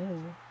 Over to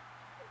you.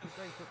 Good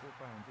day, football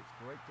fans. It's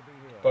great to be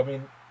here. But I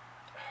mean,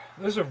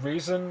 there's a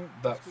reason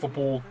that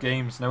football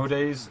games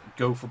nowadays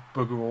go for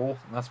bugger all,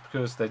 and that's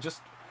because they're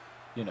just,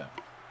 you know,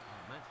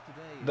 Our match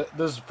today is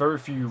there's very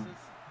few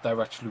that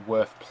are actually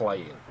worth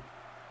playing,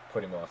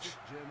 pretty much.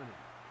 Germany.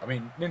 I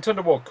mean,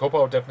 Nintendo World Cup, I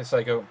would definitely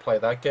say go and play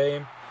that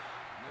game.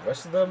 The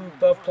rest of them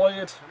that I've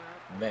played,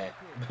 meh.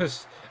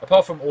 Because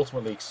apart from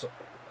Ultimate League,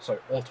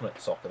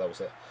 Ultimate Soccer, that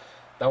was it.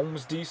 That one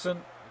was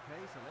decent.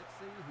 Okay, so let's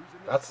see who's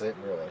in the That's it,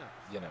 starting really.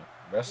 lineup. You know,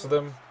 the rest of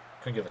them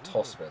couldn't give a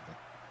toss about them.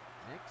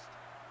 Next,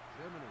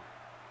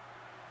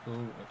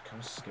 Germany. Ooh, can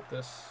we skip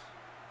this?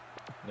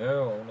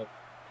 No, I want to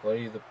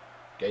play the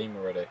game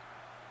already.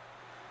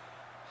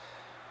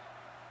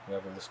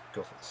 Whenever this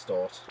go for the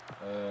start.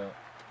 Here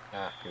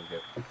we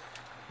go.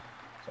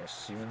 So I'm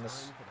assuming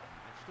this. Time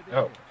for the match to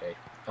Oh, begin.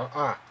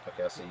 okay.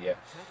 Okay, I see, yeah.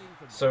 Attacking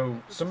from the So,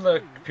 left of some of the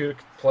screen, computer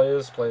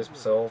players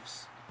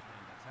themselves.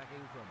 and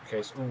attacking from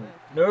Okay, so, right to ooh,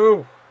 left, no!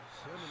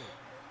 Germany.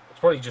 It's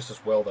probably just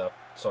as well that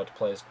I decided to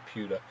play his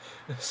computer.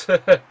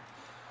 Can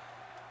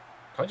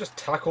I just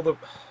tackle the...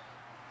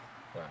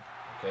 Well,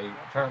 okay,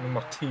 apparently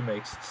my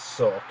teammates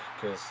suck,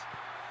 because...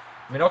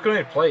 I mean, I can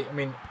only play... I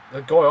mean,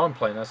 the guy I'm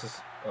playing as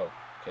is... Oh,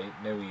 okay,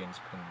 no Ian's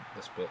pin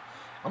this bit.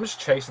 I'm just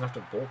chasing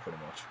after the ball, pretty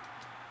much.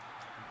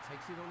 He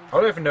takes it on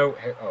I don't even know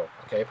how... Oh,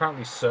 okay,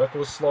 apparently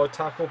circle is slide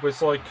tackle, but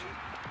it's like...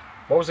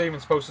 What was I even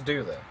supposed to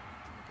do there? Okay,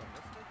 let's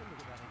take a look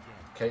at that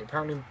again. Okay,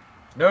 apparently...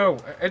 No,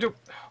 I don't...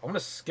 I'm gonna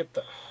skip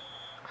that...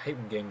 I hate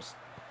when games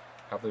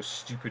have those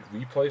stupid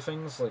replay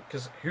things, like,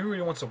 because who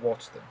really wants to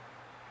watch them?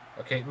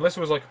 Okay, unless it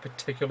was like a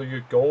particularly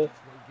good goal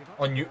Won't give up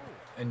on the you, ball.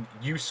 and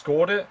you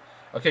scored it.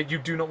 Okay, you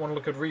do not want to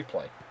look at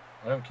replay.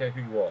 I don't care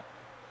who you are.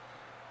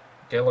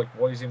 Okay, like,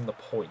 what is even the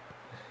point?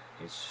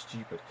 It's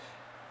stupid.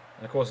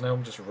 And of course now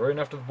I'm just running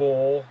after the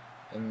ball,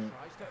 and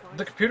Tries to find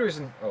the computer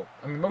isn't... Oh,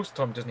 I mean, most of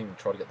the time it doesn't even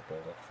try to get the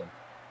ball off them.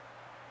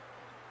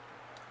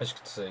 As you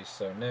can see,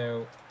 so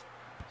now...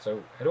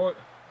 So, how do I...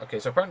 Okay,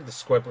 so apparently the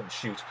square button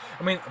shoots.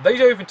 I mean, they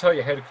don't even tell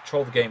you how to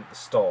control the game at the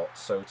start,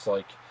 so it's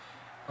like...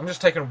 I'm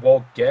just taking a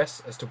wild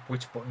guess as to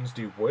which buttons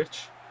do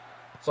which.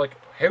 It's like,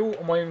 how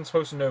am I even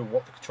supposed to know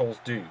what the controls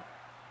do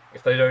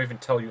if they don't even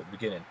tell you at the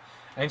beginning?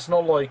 And it's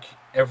not like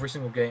every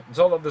single game... It's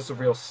not like there's a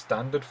real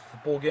standard for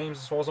football games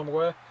as far as I'm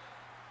aware.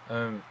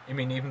 I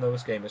mean, even though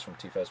this game is from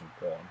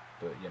 2001,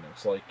 but, you know,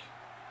 it's like...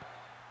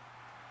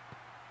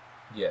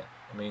 Yeah,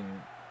 I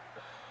mean...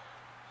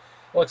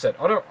 Like I said,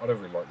 I don't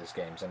really like these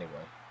games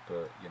anyway,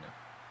 but, you know.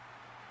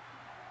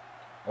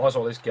 I might as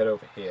well at least get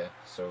over here,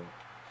 so...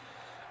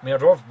 I mean,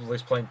 I'd rather at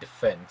least play in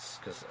defence,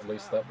 because at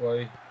least that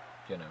way,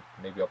 you know,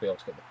 maybe I'll be able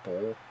to get the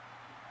ball.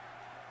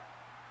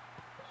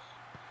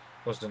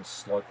 Of course, it didn't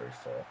slide very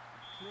far.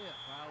 Clear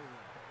foul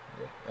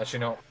line. Yeah. Actually,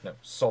 no,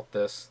 sod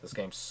this. This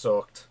game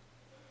sucked.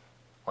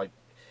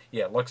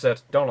 Yeah, like I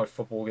said, don't like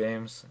football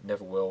games.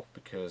 Never will,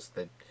 because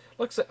they...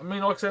 like I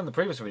said in the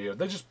previous video,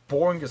 they're just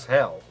boring as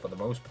hell, for the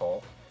most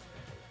part.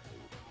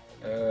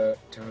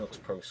 Tony Hawk's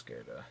Pro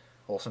Skater.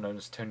 Also known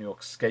as Tony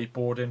Hawk's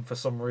Skateboarding for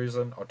some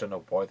reason. I don't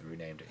know why they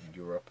renamed it in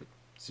Europe. It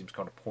seems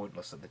kind of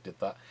pointless that they did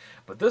that.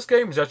 But this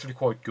game is actually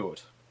quite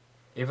good.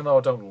 Even though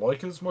I don't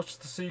like it as much as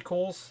the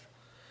sequels.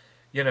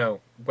 You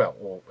know, well,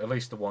 or at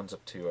least the ones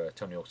up to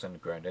Tony Hawk's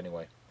Underground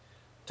anyway.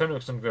 Tony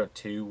Hawk's Underground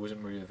 2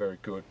 wasn't really very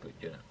good, but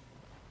you know.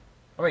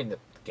 I mean, the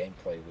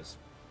gameplay was,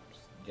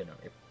 you know,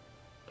 it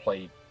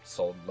played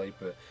solidly,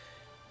 but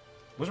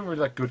wasn't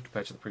really that good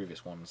compared to the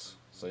previous ones.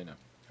 So, you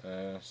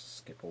know,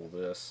 skip all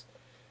this.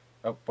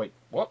 Oh, wait,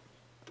 what?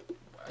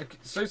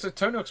 So it says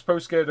Tony Hawk's Pro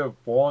Skater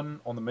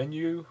 1 on the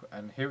menu,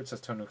 and here it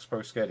says Tony Hawk's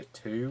Pro Skater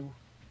 2.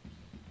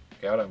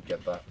 Okay, I don't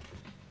get that.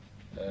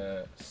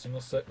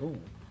 Single set. Ooh, you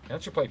can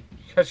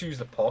actually use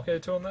the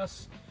parkour tool on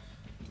this?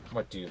 I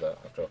might do that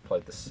after I've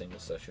played the single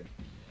session.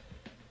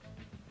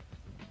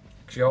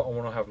 Actually, I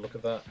want to have a look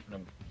at that, and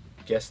I'm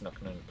guessing I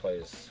can only play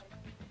as...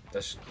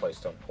 Let's just play as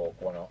Tony Hawk,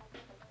 why not?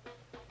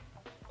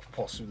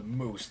 Possibly the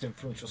most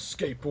influential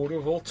skateboarder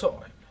of all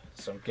time.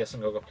 So I'm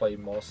guessing I'll go play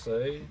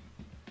Marseille.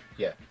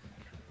 Yeah.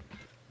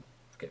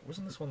 Okay,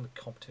 wasn't this one of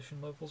the competition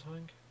levels, I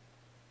think?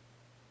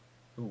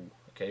 Ooh,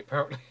 okay,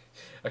 apparently...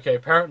 Okay,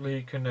 apparently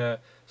you can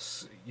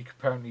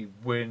apparently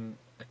win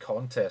a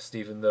contest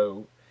even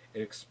though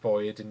it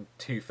expired in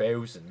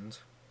 2000.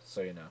 So,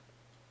 you know.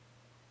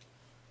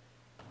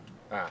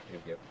 Here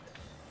we go.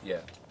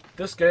 Yeah.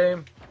 This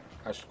game,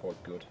 actually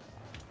quite good.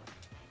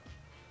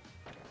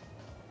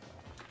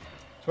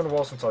 It's been a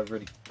while since I've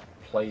really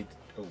played...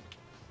 Oh.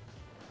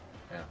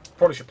 Yeah.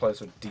 Probably should play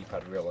this with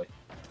D-pad, really.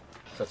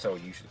 That's how I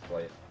usually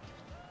play it.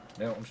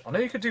 No, I know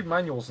you could do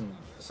manuals in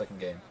the second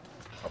game.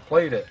 I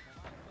played it.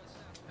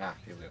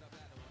 Here we go.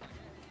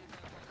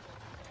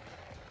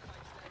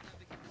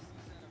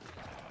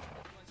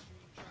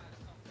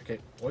 Okay,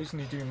 why isn't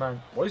he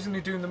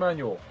doing the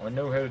manual? I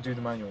know how to do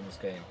the manual in this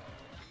game.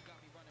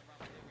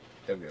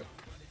 There we go.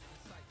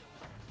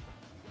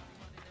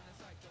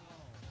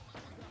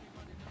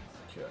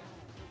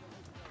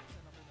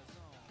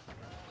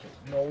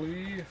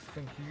 Nolly,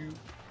 thank you.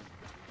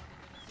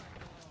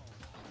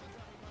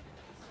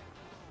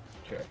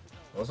 Okay.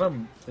 Well,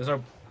 there's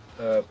no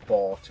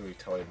bar to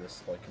retire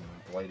this like in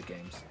the later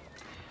games.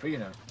 But you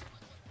know.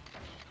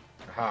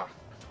 Aha!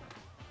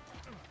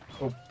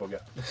 Oh,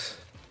 bugger.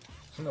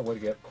 Isn't there a way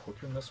to get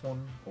quicker in this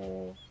one?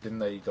 Or didn't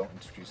they don't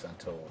introduce that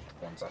until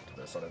the ones after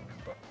this? I don't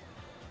remember.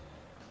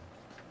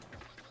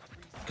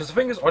 Because the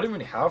thing is, I didn't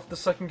really have the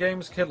second game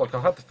as a kid. Like,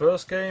 I had the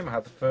first game, I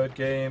had the third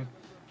game,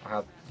 I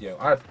had, you know,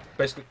 I had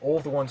basically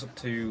all the ones up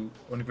to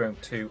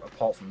Underground 2,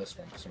 apart from this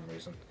one for some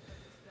reason.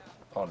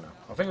 I don't know.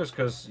 I think it was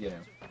because, you know,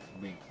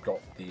 we got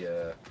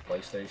the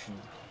PlayStation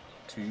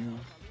 2.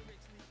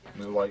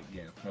 We were like,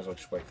 you know, might as well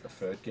just wait for the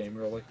third game,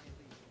 really.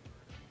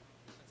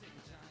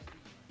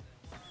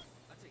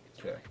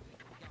 Okay.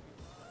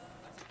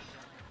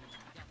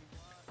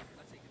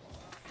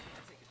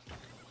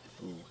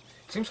 Ooh.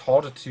 It seems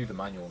harder to do the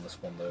manual in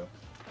this one, though,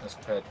 as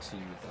compared to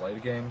the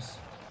later games.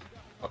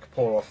 I could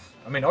pull off.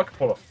 I mean, I could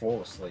pull off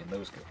flawlessly in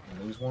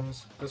those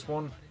ones. This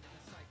one.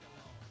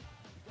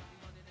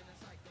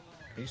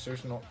 Can you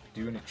seriously not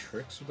do any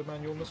tricks with the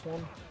manual in this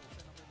one?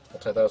 I'll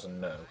tell you that was a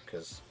no,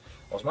 because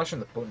I was mashing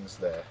the buttons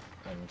there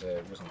and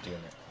it wasn't doing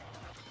it.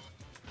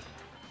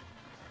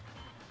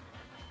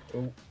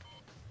 Oh.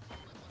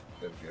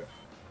 There we go.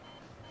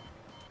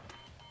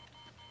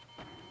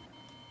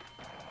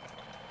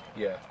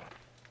 Yeah.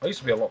 I used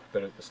to be a lot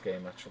better at this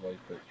game, actually,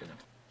 but, you know.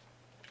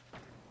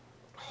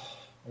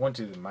 I went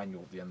to do the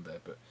manual at the end there,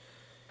 but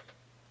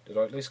did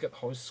I at least get the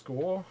highest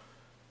score?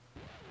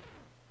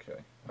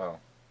 Okay. Oh.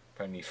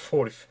 Only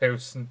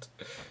 40,000.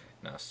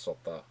 Nah,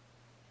 stop that.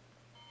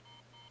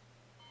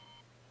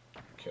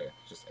 Okay,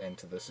 just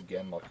enter this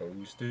again like I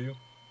always do.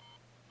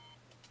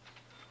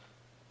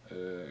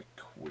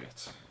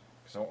 Quit.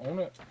 Because I want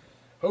to...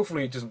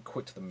 Hopefully it doesn't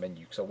quit to the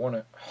menu, because I want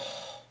to...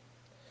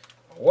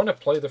 I want to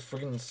play the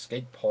friggin'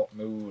 skate park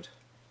mode.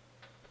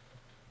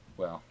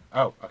 Well,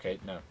 oh, okay,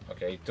 no,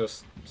 okay, it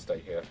does stay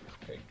here.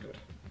 Okay, good.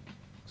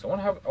 So I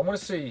want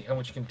to see how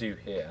much you can do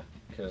here,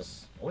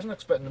 because I wasn't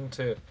expecting them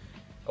to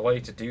allow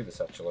you to do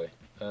this actually.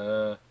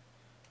 So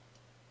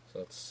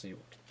let's see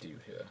what we can do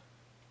here.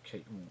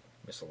 Okay, ooh,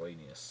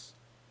 miscellaneous.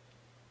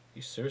 Are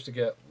you serious to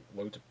get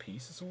loads of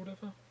pieces or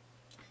whatever?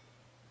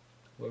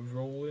 Low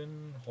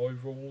rolling, high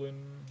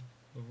rolling,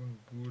 low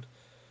wood.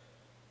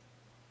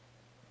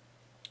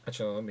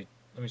 Actually,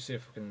 let me see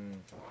if we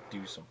can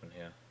do something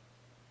here.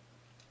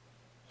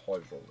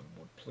 High rolling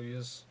wood,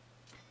 please.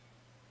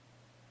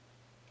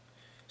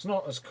 It's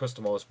not as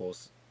customizable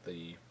as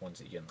the ones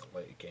that you get in the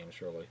later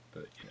games, really,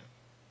 but you know.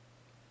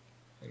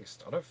 At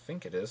least I don't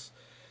think it is.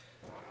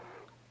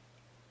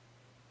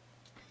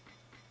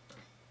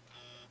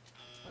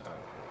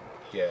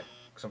 Yeah,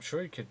 because I'm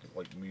sure you could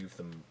like move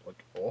them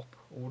like up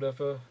or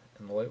whatever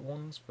in the later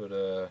ones, but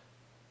I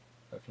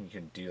don't think you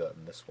can do that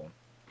in this one.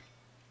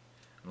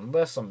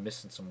 Unless I'm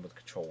missing some with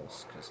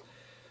controls, because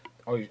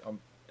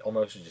I'll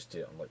mostly just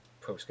do it on like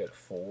Pro Skater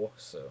 4,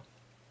 so.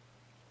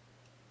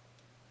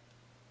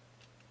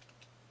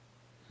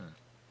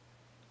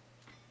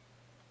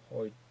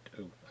 Oh,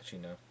 actually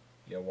no.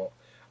 You know what?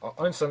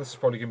 I understand this is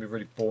probably going to be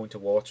really boring to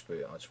watch, but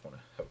I just want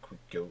to have a quick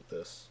go at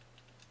this.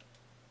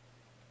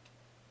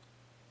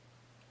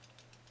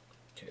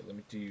 Okay, let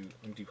me do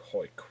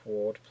high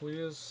quad,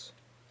 please.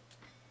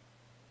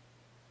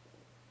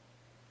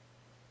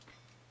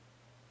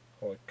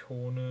 High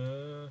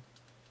corner.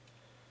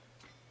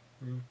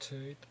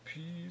 Rotate the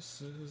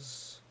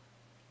pieces.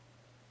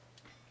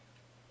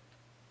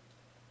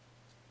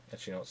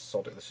 Actually, not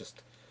sod it. Let's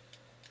just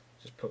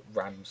put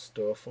random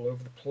stuff all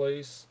over the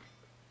place.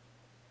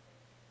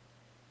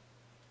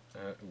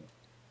 Ooh.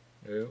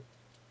 No.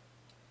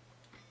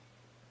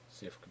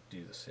 See if I can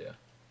do this here.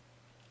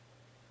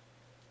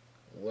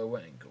 Low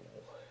angle.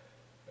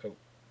 Oh.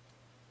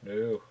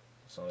 No.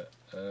 That's not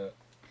it.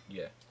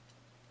 Yeah.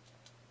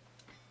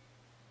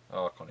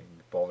 Oh, I can't even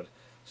be bothered.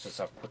 Let's just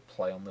have a quick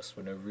play on this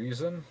for no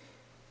reason.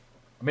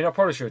 I mean, I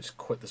probably should have just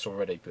quit this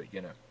already, but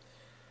you know.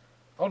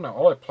 Oh no, I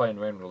like playing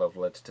around with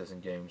level editors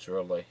in games,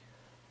 really.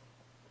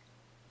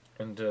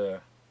 And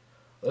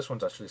this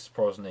one's actually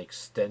surprisingly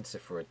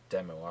extensive for a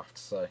demo, I have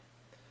to say.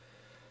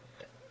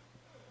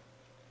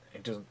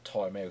 It doesn't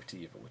time out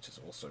either, which is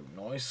also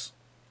nice.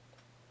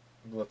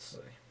 Let's see.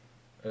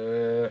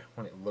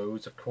 When it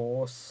loads, of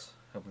course.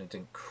 Hoping it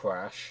didn't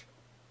crash.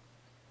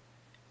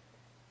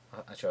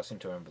 Actually, I seem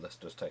to remember this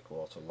does take a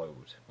while to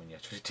load when you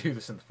actually do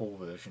this in the full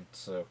version,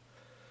 so...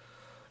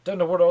 Don't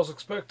know what I was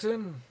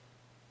expecting,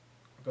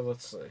 but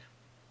let's see.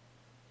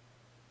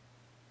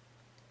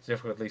 See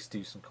if we can at least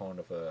do some kind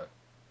of a...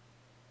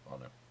 I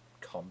don't know,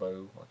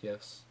 combo, I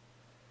guess.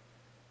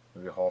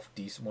 Maybe a half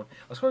decent one.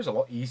 I suppose it's a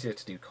lot easier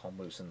to do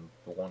combos than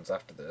the ones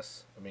after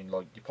this. I mean,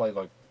 like, you play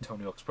like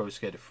Tony Hawk's Pro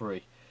Skater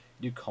 3,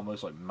 you do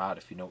combos like mad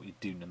if you know what you're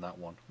doing in that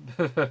one.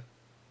 But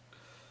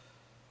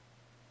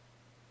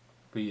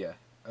yeah.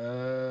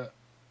 No,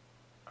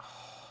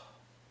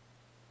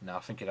 I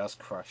think it has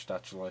crashed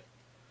actually.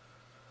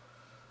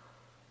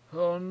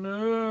 Oh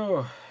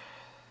no!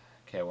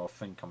 Okay, well I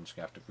think I'm just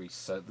going to have to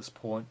reset at this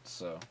point,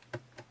 so...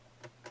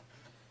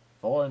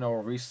 Fine, I'll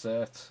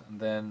reset, and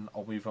then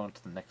I'll move on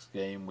to the next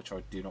game, which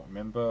I do not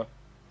remember.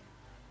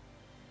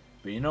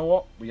 But you know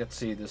what? We get to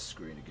see this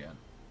screen again,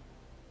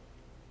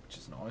 which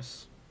is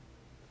nice.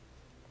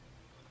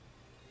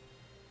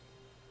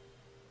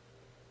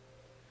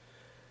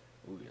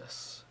 Oh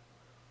yes.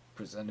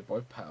 Presented by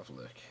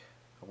Pavlik.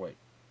 Oh wait,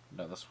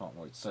 no, that's not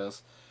what it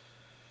says.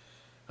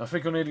 I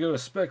think I need to go to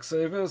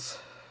Specsavers.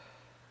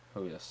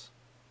 Oh yes.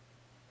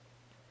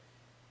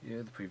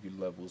 Yeah, the preview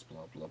levels,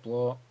 blah blah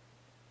blah.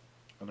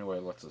 Anyway,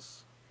 let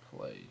us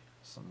play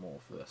some more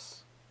of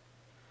this.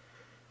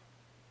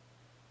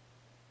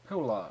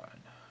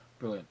 Powerline.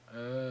 Brilliant.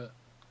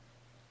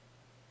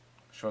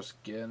 Try this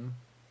again.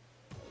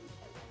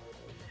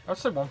 I would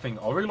say one thing,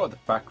 I really like the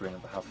background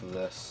of the half of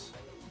this.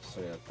 So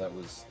yeah, that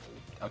was...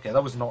 Okay,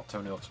 that was not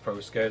Tony Hawk's Pro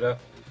Skater.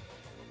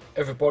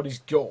 Everybody's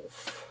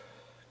Golf.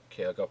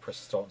 Okay, I gotta press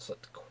start and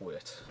select to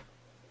quit.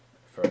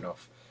 Fair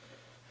enough.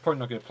 Probably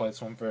not gonna play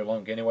this one very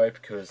long anyway,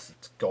 because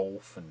it's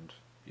golf and,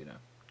 you know,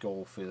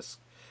 golf is...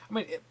 I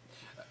mean,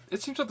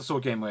 it seems like the sort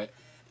of game where,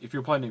 if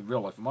you're playing it in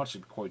real life, it might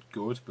actually be quite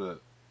good,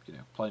 but, you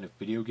know, playing a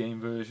video game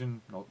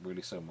version, not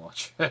really so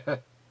much.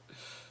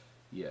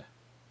 Yeah.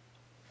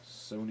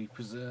 Sony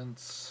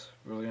presents.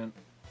 Brilliant.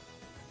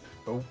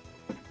 Oh.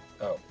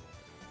 Oh.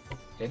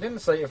 It didn't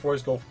say if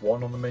Rose Golf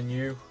 1 on the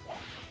menu.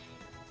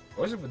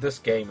 What is it with this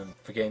game and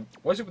forgetting...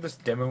 What is it with this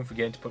demo and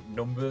forgetting to put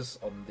numbers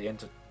on the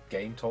end of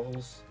game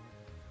titles?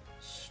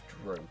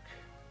 Stroke.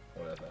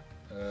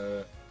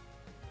 Whatever.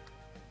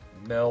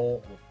 Mel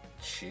or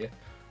Chip.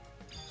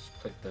 Just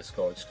click this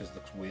guy just because it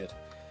looks weird.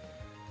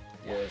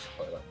 Yeah, let's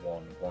play that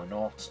one. Why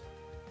not?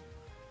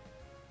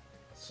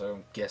 So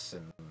I'm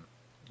guessing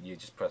you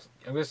just press...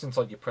 I'm guessing it's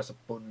like you press a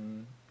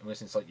button. I'm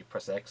guessing it's like you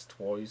press X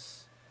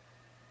twice.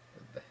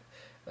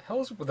 The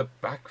hell is it with the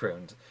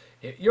background?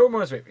 It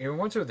reminds me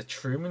of the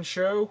Truman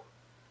Show,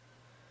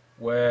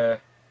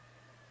 where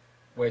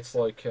it's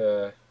like,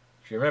 if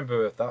you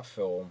remember that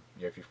film,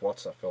 yeah, if you've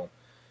watched that film,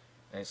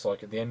 and it's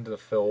like at the end of the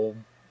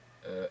film,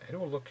 how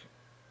do I look?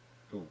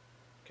 Ooh,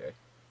 okay.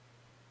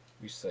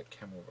 We set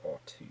camera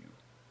R2.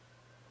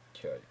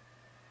 Okay.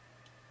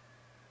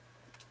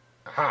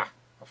 Aha!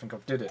 I think I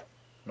did it.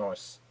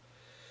 Nice.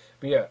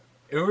 But yeah,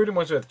 it really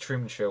reminds me of the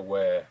Truman Show,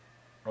 where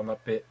on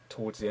that bit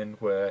towards the end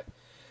where,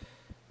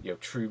 you know,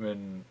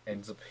 Truman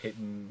ends up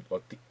hitting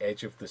like the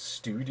edge of the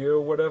studio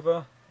or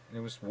whatever, and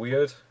it was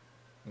weird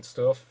and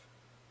stuff.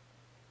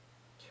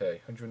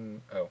 Okay,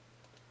 100. Oh,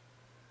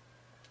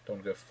 don't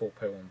want to go full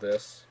power on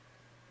this.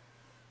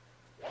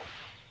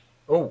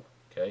 Oh,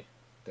 okay.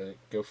 Did it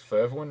go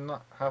further when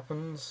that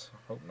happens? I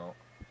hope not.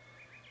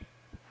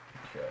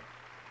 Okay.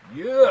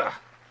 Yeah!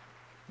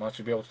 Might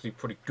actually be able to do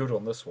pretty good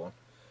on this one.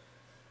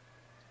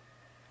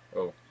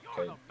 Oh,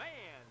 okay.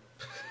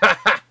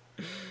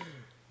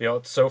 You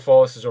know, so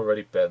far this has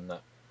already been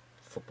that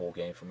football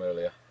game from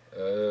earlier.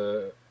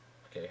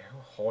 Okay, how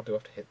hard do I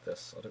have to hit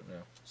this? I don't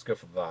know. Let's go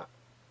for that.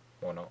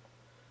 Why not?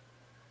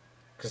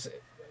 Because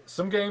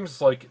some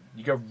games, like,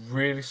 you go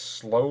really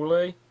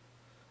slowly,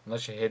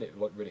 unless you hit it,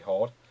 like, really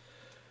hard.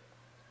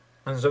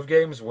 And there's other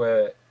games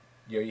where,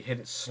 you know, you hit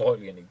it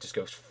slightly and it just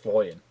goes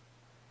flying.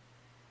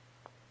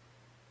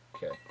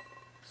 Okay.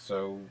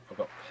 So, I've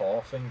got par,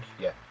 I think.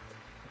 Yeah.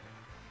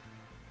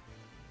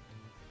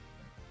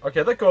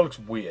 Okay, that guy looks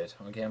weird.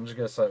 Okay, I'm just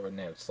gonna say it right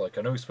now. It's like,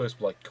 I know he's supposed to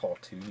be like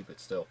cartoony, but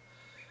still.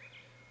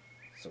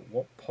 So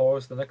what par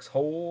is the next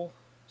hole?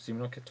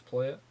 Assuming I get to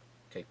play it.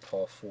 Okay,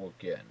 par 4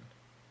 again.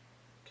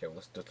 Okay, well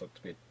this does look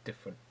to be a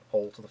different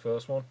hole to the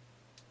first one.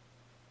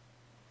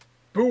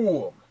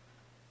 Boom!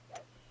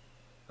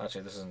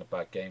 Actually, this isn't a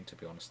bad game, to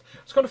be honest.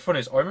 It's kind of funny,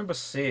 is I remember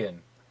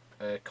seeing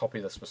a copy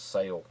of this for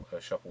sale at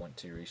a shop I went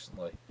to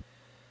recently.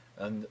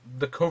 And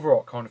the cover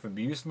art kind of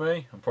amused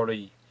me. I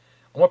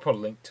might put a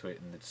link to it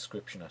in the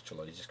description,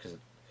 actually, just because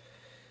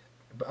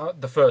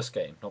the first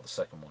game, not the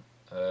second one.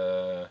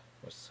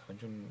 Was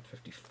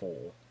 154.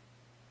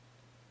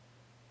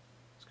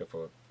 Let's go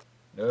for it.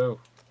 No,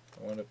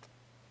 I want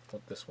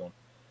this one.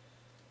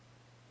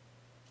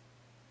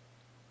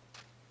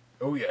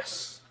 Oh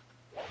yes.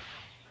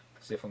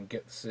 See if I can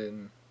get this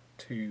in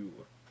two.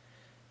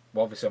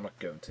 Well, obviously I'm not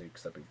going to,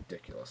 because that'd be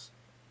ridiculous.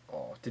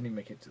 Oh, didn't even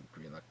make it to the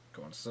green. That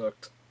going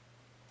sucked.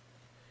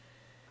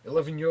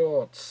 11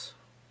 yards.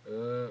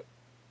 Okay,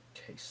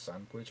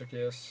 sandwich, I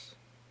guess.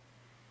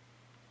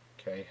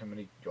 Okay, how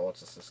many yards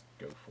does this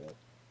go for?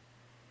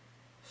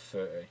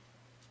 30.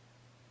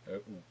 Oh,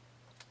 ooh.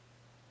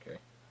 Okay.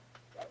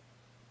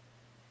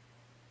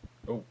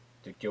 Oh,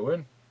 did it go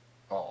in?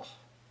 Oh.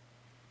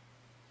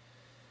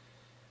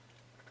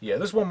 Yeah,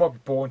 this one might be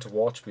boring to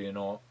watch, but you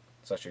know,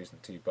 it's actually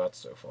isn't too bad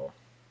so far.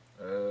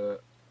 I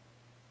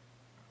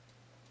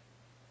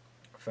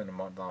think I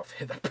might not have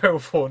hit that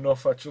powerful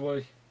enough,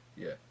 actually.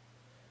 Yeah.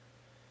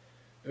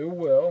 Oh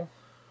well.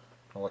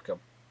 It's not like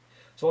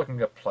I'm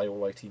going to play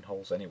all 18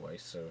 holes anyway,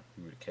 so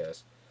who really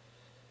cares?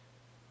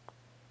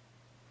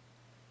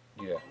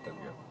 Yeah, there we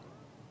go.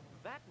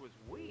 That was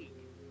weak.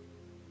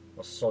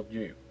 I'll sod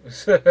you.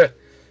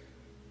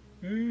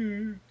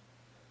 We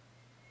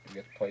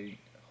get to play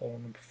hole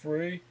number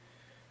 3.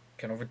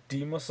 can I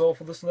redeem myself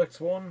for this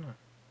next one?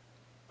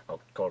 Oh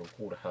god,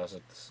 water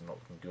hazard. This is not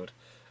looking good.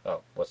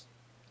 Oh, what's...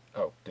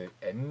 Oh, the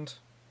end?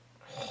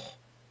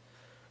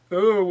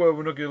 Oh, well,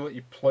 we're not going to let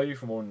you play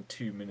for more than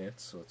 2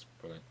 minutes, so that's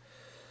brilliant.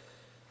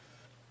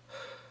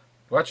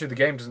 Well, actually, the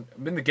game doesn't...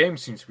 I mean, the game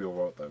seems to be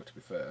alright, though, to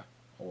be fair.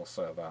 I will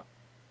say that.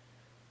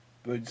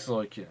 But it's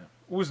like, you know,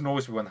 always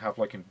annoys me when they have,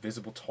 like,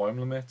 invisible time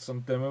limits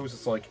on demos.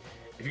 It's like,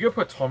 if you're going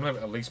to put a time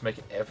limit, at least make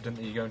it evident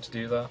that you're going to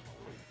do that.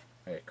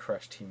 Yeah,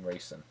 Crash Team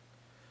Racing.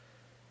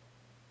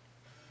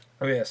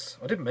 Oh, yes,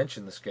 I did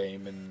mention this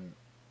game in...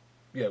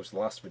 Yeah, it was the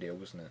last video,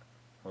 wasn't it?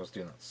 I was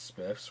doing that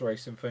Smurfs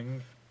racing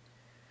thing.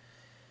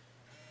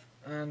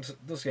 And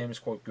this game is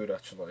quite good,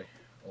 actually.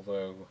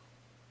 Although,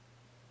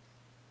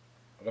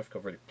 I don't think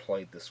I've really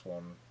played this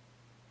one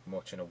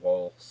much in a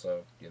while,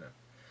 so, you know.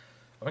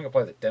 I think I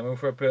played the demo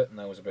for a bit, and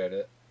that was about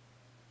it.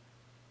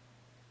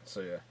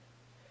 So, yeah.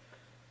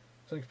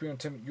 Thank you for being on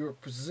Tim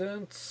Europe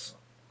Presents.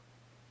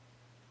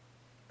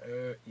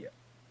 Yeah.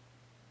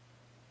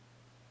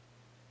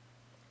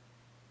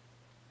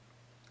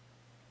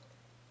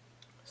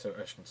 So,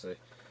 as you can see,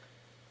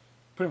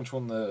 pretty much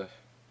one of the...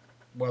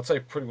 Well, I'd say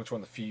pretty much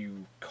one of the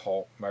few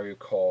Mario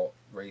Kart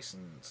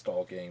racing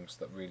style games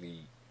that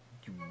really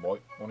you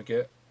might want to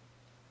get.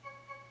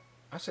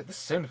 I'd say this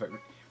sound effect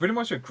really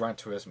reminds me of Gran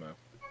Turismo.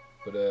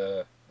 But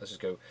let's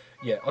just go.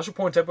 Yeah, I should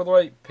point out, by the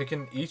way,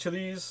 picking each of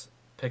these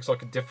picks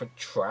like a different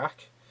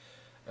track.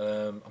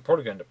 I'm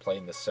probably going to play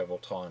this several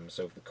times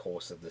over the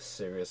course of this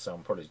series, so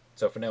for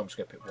now I'm just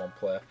going to pick one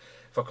player.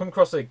 If I come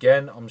across it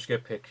again, I'm just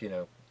going to pick, you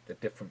know, the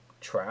different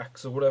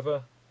tracks or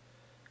whatever.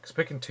 Because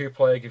picking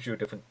 2-player gives you a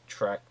different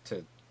track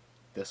to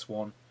this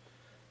one.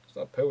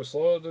 So that power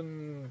slide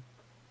and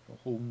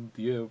hold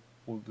the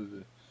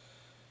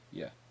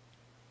yeah.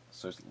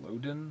 So it's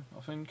loading,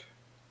 I think.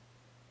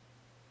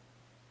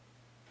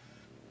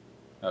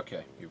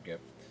 Okay, here we go.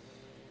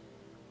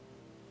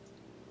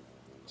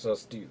 So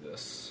let's do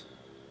this.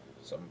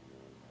 So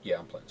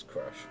I'm playing as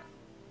Crash.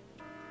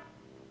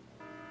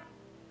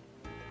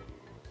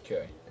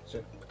 Okay,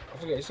 so I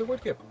forget, is there a way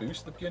to get a boost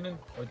at the beginning?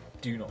 I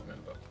do not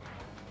remember.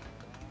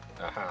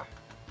 Aha.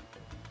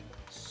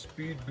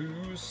 Speed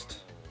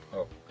boost.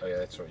 Oh yeah,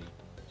 that's right. You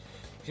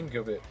can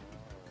go a bit.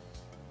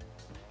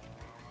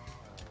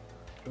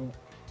 Ooh,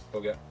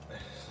 okay.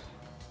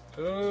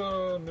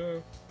 Oh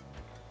no.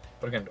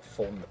 But I'm going to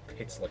fall in the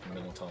pits like a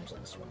million times on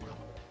this one.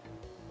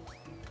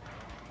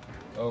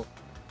 Oh.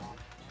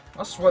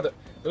 I swear that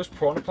those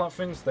piranha plant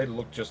things, they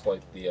look just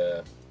like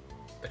the,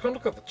 they kind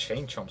of look like the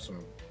chain chomps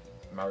from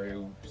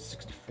Mario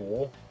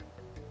 64,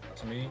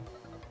 to me.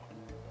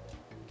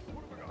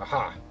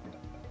 Aha!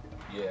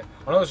 Yeah.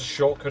 I know there's a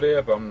shortcut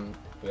here, but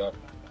I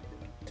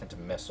tend to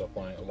mess up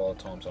on it a lot of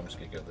times, so I'm just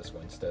going to go this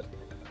way instead.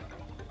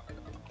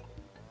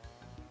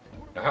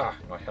 Aha!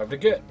 I have it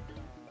again!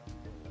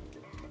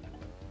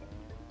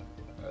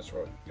 That's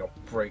right, you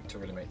got brake to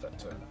really make that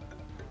turn.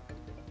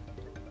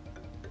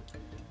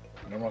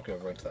 And I'm not going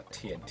to run to that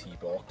TNT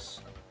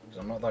box, because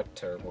I'm not that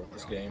terrible at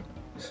this game.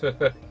 See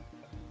if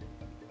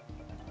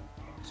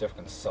I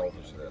can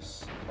salvage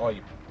this. Oh,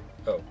 yeah,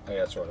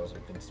 that's right, I was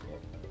invincible.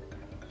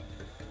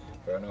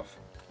 Fair enough.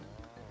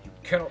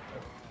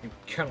 You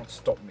cannot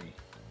stop me.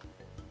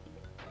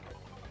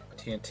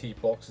 TNT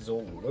box is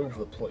all over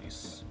the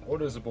place.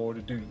 What is a boy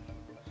to do?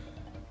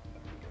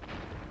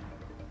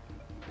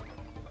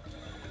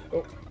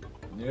 Oh,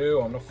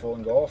 no, I'm not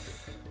falling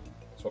off.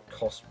 That's what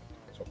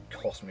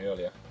cost me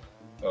earlier.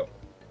 Oh,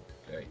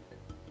 okay.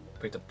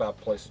 Picked a bad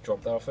place to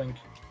drop that, I think.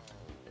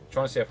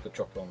 Trying to see if I could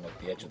drop it on like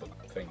the edge of the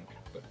thing,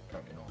 but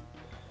apparently not.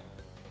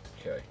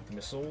 Okay,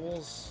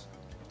 missiles.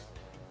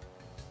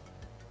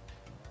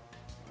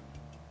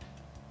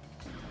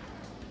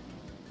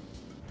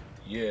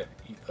 Yeah,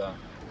 eat that.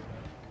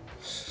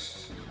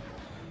 It's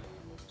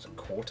a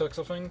Cortex,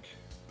 I think.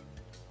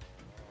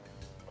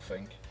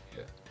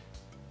 Yeah.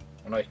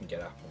 I know you can get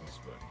apples,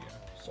 but yeah,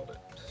 solid.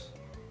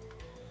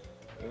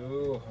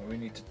 Oh, we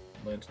need to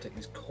learn to take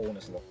these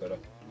corners a lot better.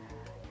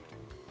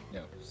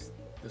 Yeah,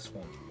 this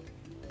one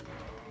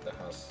that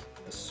has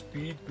the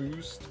speed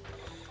boost.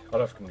 I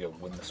don't know if I'm going to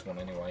win this one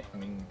anyway. I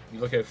mean, you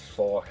look how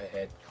far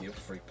ahead the other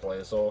 3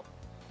 players are.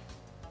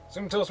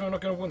 Someone tells me I'm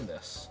not going to win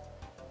this.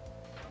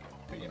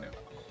 But you know.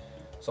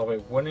 It's not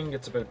about winning,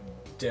 it's about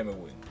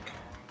demoing.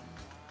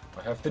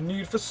 I have the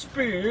need for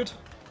speed!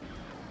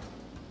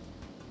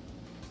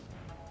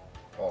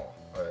 Oh,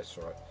 that's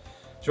right.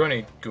 It's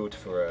only good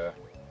for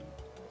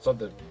it's not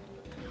the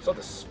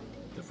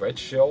red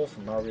shell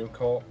from Mario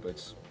Kart, but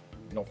it's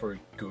not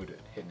very good at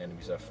hitting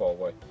enemies that far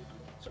away.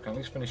 So can I at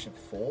least finish in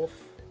 4th?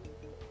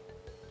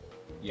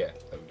 Yeah,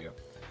 there we go.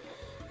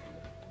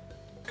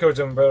 Could have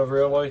done better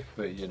really,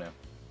 but you know,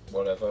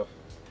 whatever.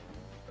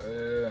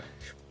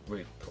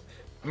 Really,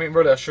 I mean,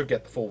 really, I should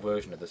get the full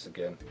version of this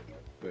again,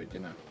 but you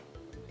know.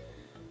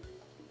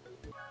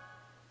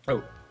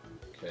 Oh,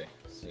 okay.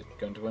 Is it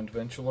going to end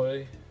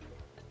eventually?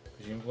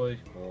 Presumably,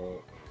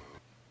 or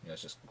yeah,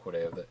 let's just quit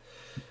out of it.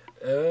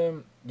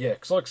 Yeah,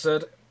 because like I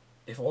said,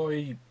 if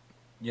I,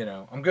 you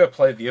know, I'm gonna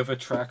play the other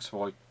tracks if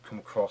I come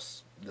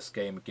across this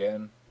game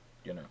again.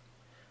 you know.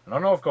 And I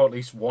know I've got at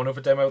least one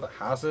other demo that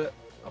has it.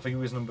 I think it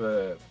was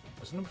number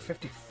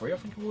 53, I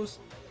think it was.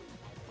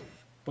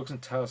 Bugs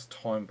and Taz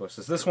Time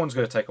Busters. This one's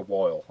going to take a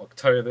while. I can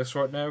tell you this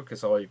right now,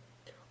 because I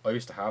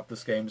used to have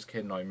this game as a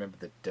kid, and I remember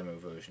the demo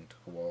version took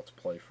a while to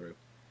play through.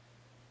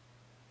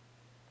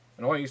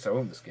 And I used to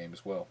own this game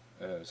as well.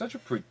 It's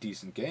actually a pretty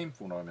decent game,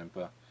 from what I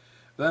remember.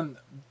 Then,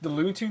 the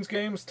Looney Tunes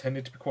games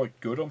tended to be quite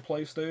good on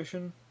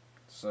PlayStation,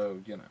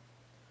 so, you know.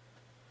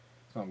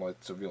 It's not like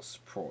it's a real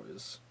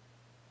surprise.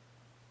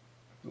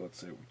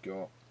 Let's see what we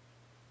got.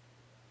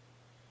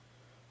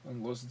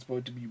 Unlicensed by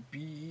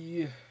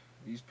WB.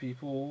 These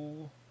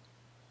people.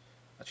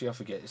 Actually, I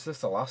forget. Is this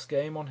the last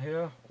game on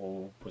here,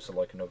 or was there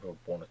like another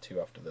one or two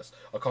after this?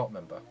 I can't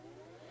remember.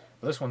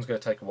 But this one's going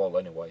to take a while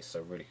anyway,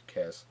 so really, who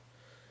cares?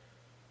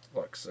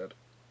 Like I said.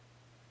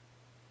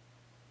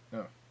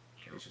 No,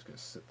 he's just going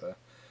to sit there.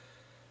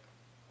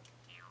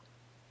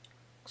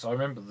 So I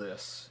remember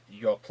this.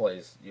 You got to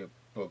play your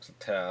Bugs and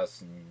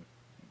Taz, and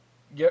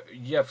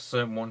you have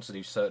certain ones to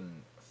do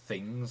certain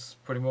things,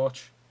 pretty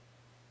much.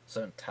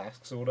 Certain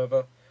tasks or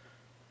whatever.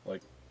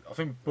 Like, I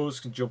think Buzz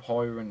can jump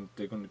higher and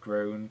dig on the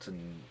ground,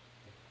 and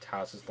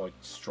Taz is like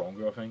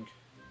stronger, I think.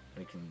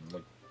 And he can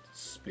like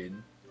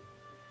spin.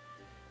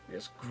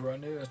 Yes,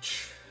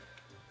 Greenwich.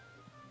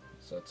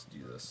 So let's do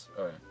this.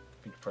 Alright,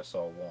 I think you press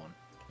R1.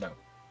 No.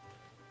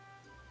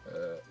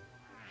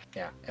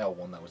 Yeah,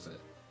 L1, that was it.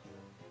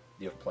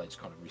 The other player just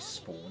kind of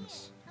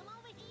respawns.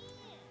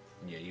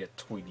 And yeah, you get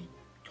Tweety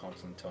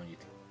constantly telling you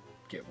to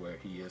get where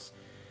he is.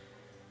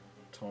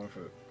 Time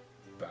for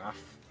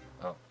bath.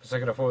 Oh, for a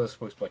second I thought it was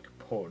supposed to be like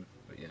a pun,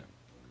 but yeah.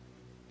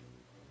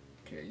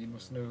 Okay, you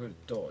must know how to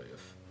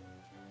dive.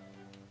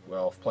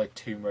 Well, I've played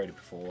Tomb Raider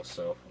before,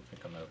 so I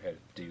think I know how to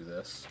do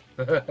this.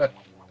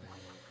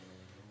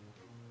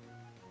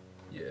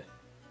 Yeah.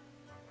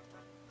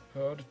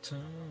 Hard to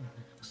time,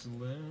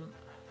 excellent.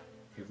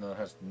 Even though it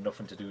has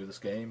nothing to do with this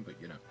game, but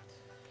you know.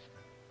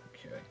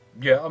 Okay.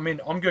 Yeah, I mean,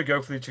 I'm gonna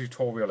go for the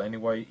tutorial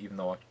anyway, even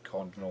though I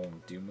can't know what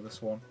I'm doing with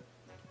this one.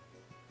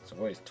 So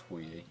where's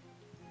Tweety?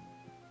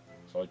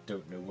 So I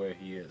don't know where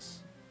he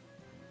is.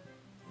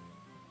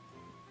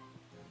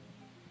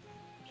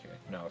 Okay,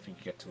 no, I think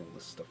you get to all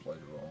this stuff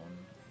later on.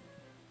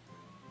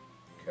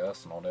 Okay,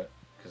 that's not it,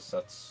 because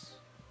that's...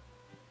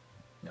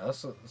 No,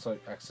 that's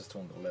like access to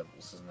one of the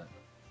levels, isn't it?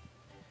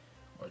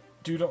 I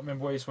do not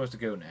remember where you're supposed to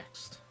go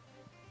next.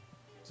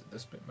 Is it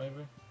this bit,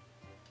 maybe?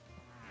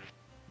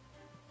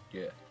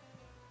 Yeah.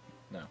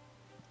 No.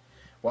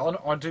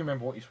 Well, I do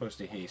remember what you're supposed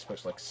to do here. You're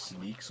supposed to, like,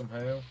 sneak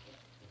somehow.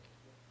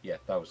 Yeah,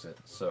 that was it.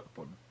 Circle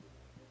button.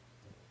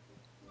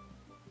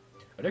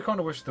 I do kind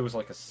of wish there was,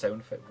 like, a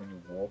sound effect when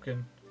you're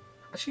walking.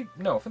 Actually,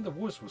 no, I think there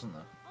was, wasn't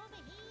there?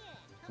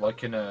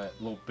 Like in a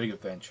Little Big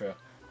Adventure.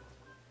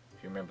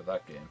 If you remember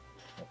that game.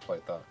 I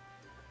played that.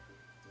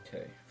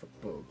 Okay, for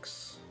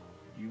bugs.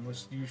 You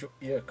must use your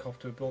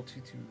earcopter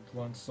ability to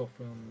land stuff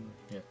on...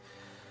 Yeah.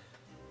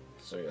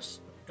 So yes,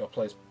 gotta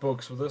play as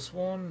Bugs with this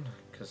one,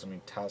 because I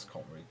mean Taz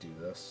can't really do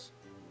this.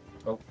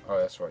 Oh,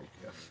 that's right.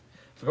 I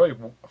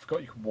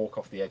forgot you could walk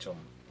off the edge on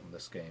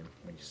this game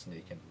when you're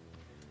sneaking.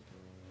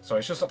 So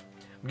it's just I'm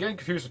getting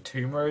confused with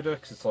Tomb Raider,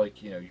 because it's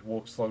like, you know, you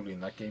walk slowly in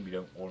that game, you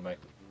don't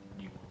automatically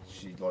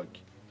she like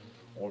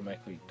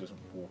automatically doesn't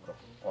walk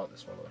off. I like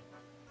this, by the way.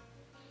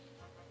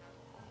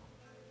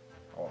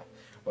 Oh,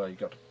 well, you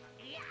got.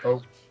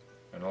 Oh,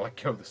 and I let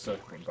go of the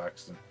circle button by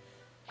accident.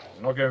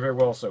 It's not going very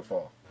well so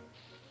far.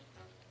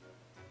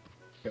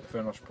 Get the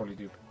phone, I should probably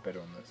do better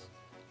on this.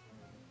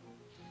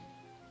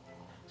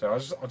 So I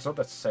just thought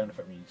that sound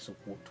effect when you sort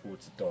of walk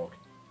towards the dog.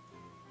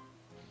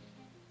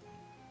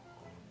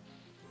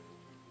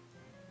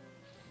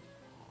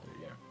 But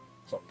yeah,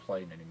 it's not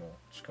playing anymore,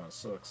 which kind of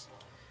sucks.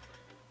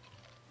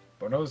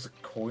 But I know there's a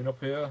coin up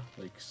here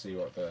that you can see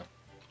right there.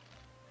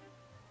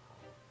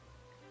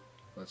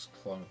 Let's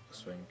climb up the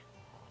swing.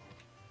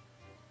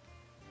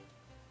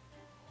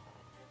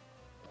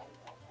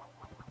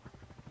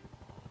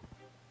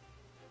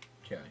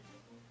 Okay.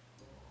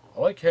 I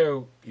like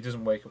how he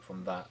doesn't wake up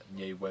from that, and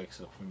yeah, he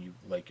wakes up from you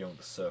like going with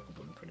the circle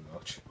button pretty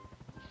much.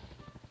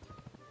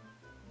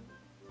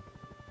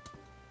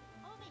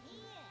 Over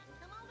here!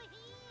 Come over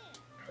here!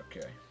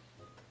 Okay.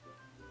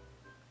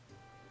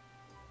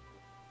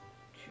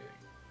 Okay.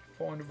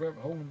 Find a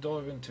rabbit hole and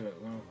dive into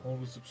it. When a hole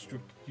is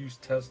obstructed, use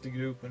Taz to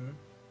get open.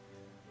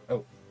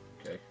 Oh,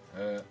 okay.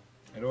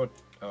 How do I...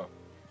 Oh.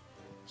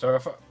 Sorry,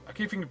 I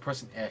keep thinking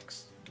pressing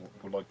X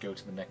will like go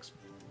to the next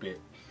bit.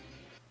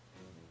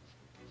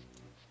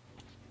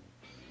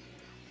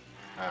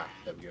 Ah,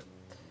 there we go.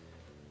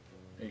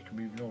 Now you can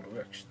move in all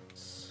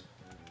directions.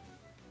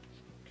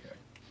 Okay.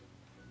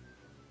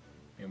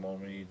 Meanwhile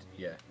we need,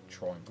 yeah,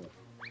 triangle.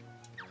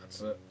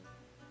 That's it.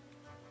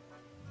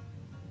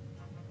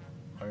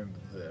 I remember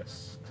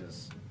this,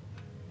 because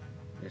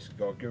you just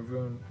gotta go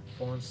around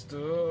find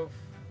stuff.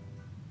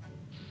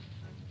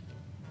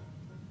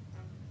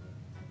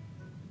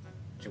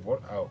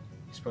 What? Oh,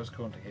 you're supposed to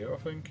go into here, I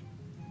think?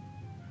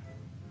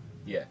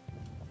 Yeah.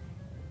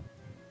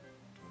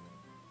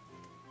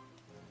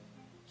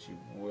 See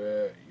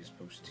where you're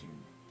supposed to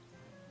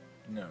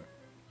No.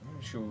 I'm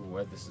not sure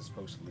where this is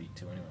supposed to lead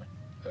to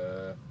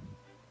anyway.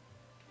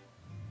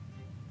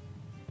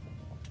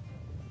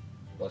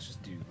 Let's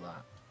just do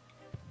that.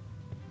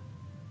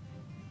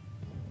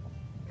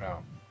 Oh,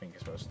 I think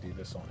it's supposed to do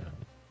this on here.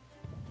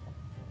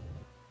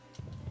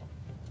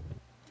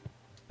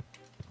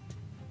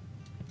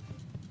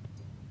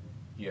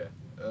 Yeah.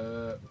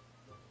 Turn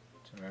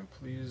around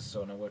please,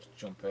 so I know where to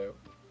jump out.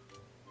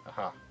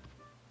 Aha.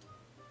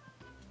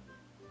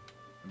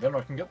 And then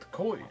I can get the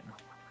coin.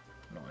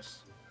 Nice.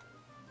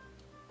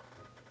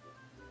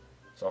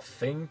 So I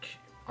think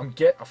I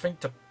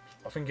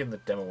think in the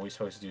demo what you're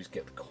supposed to do is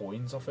get the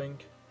coins, I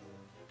think.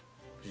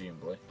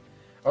 Presumably.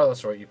 Oh,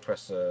 that's right, you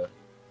press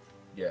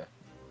yeah.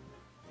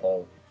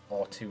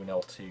 R2 and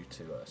L2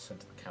 to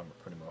center the camera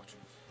pretty much.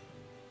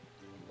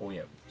 Or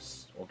yeah,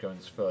 or go in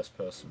this first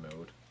person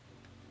mode.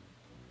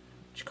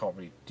 Which you can't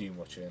really do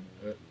much in.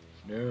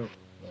 No.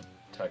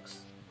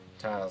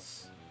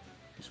 Taz.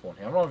 Just one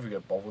here. I'm not even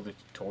going to bother with the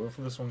tutorial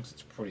for this one because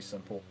it's pretty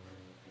simple.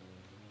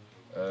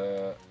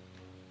 I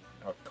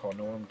can't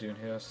know what I'm doing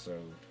here, so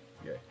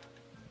yeah.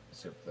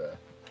 See up there.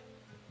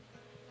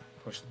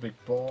 Push the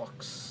big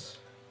box.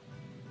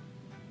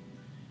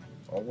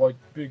 I like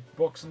big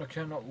box and I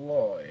cannot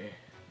lie.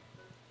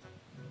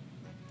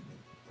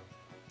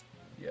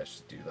 Yeah,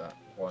 just do that.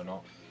 Why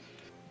not?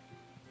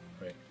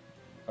 Right.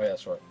 Oh yeah,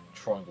 that's right.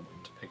 Triangle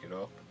button to pick it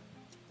up.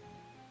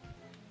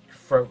 You can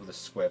throw it with a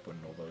square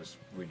button, although there's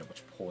really not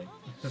much point.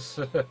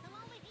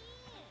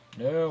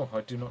 No,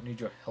 I do not need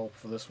your help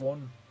for this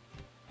one.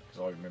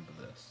 Because I remember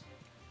this.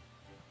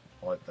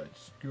 I like that.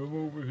 Just come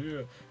over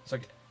here. It's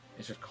like,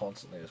 it's just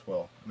constantly as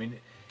well. I mean,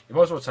 you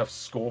might as well just have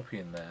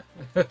Scorpion there.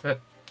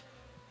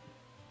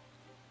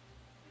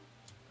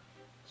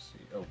 See.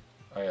 Oh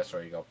yeah,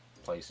 sorry, you gotta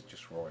place it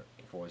just right,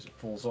 otherwise it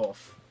falls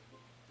off.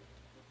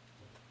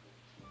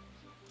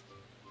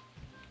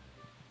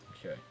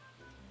 Okay.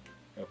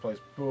 Gotta place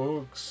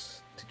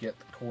bugs to get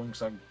the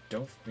coins. I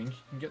don't think you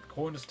can get the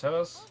coin as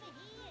Taz.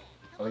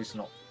 At least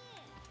not.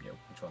 Yeah,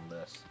 which one?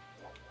 This.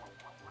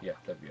 Yeah,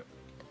 there we go.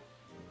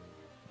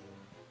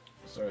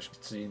 So as you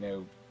can see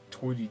now,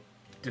 Tweety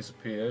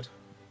disappeared.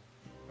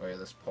 Oh yeah,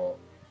 this part.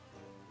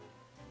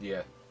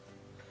 Yeah.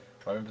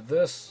 I remember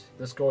this.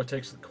 This guy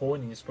takes the coin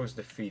and you're supposed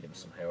to defeat him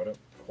somehow. I don't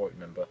quite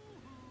remember.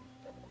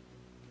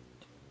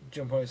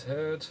 Jump on his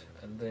head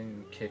and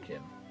then kick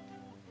him.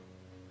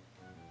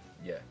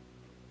 Yeah.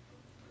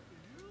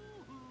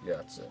 Yeah,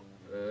 that's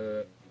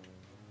it.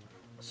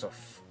 So,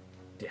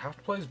 do you have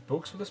to play as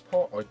Bugs for this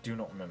part? I do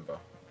not remember.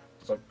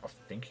 So I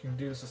think you can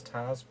do this as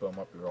Taz, but I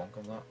might be wrong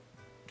on that.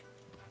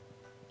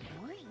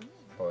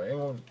 Oh,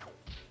 anyone?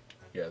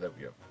 Yeah, there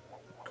we go.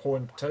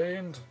 Coin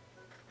obtained.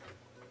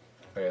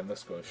 Oh yeah, and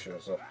this guy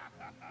shows up.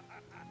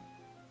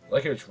 I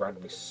like how it just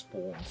randomly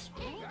spawns.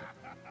 But, you know.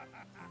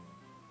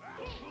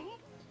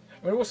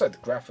 I mean, also the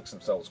graphics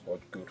themselves are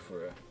quite good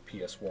for a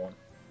PS1.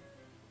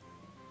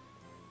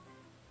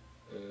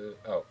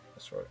 Oh,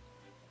 that's right.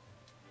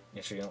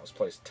 Actually, you know, let's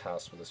play as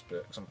Taz for this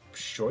bit, because I'm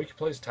sure you can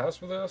play as Taz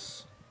for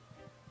this.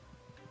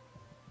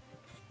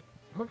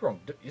 Am I wrong?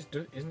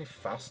 Isn't he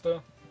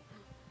faster?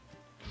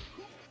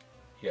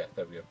 Yeah,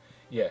 there we go.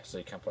 Yeah, so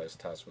you can play as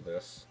Taz with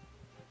this.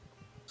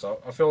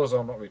 So I feel as though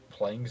I'm not really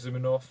playing as him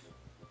enough.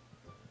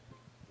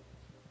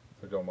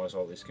 But I might as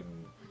well at least give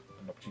him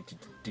an opportunity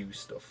to do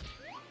stuff.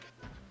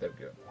 There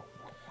we go.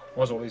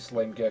 Might as well at least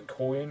let him get a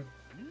coin.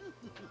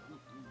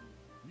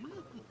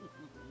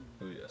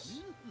 Oh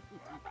yes.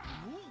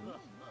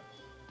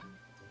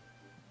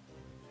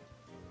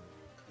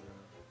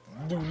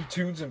 Looney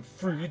Tunes in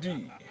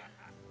 3D.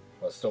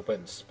 Well, it's still better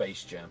than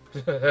Space Jam.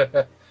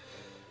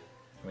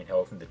 I mean,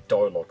 however, the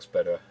dialogue's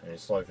better, and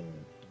it's not even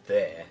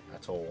there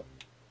at all.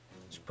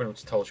 Which pretty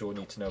much tells you all you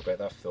need to know about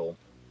that film.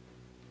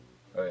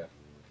 Oh yeah.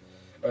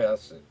 Oh yeah,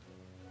 that's it.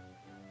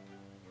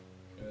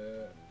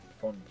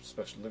 Find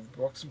special liver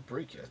box and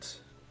break it.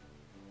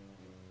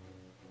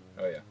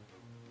 Oh yeah.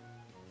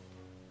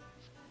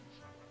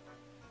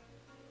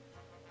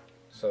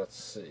 So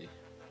let's see.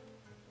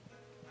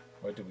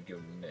 Where do we go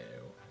now?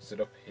 Is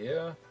it up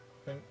here?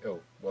 I think. Oh,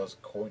 well, there's a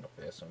coin up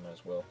here, so I might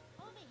as well.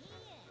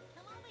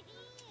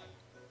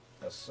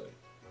 Let's see.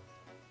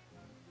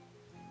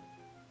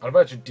 I'd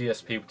imagine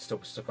DSP would still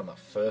be stuck on that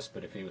first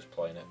bit if he was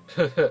playing it.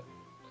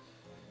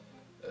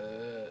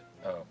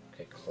 Oh,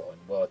 okay, climb.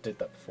 Well, I did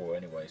that before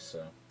anyway,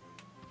 so.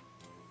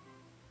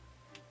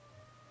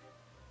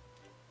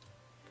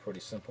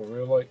 Pretty simple,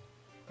 really.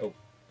 Oh,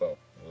 well,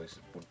 at least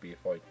it would be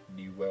if I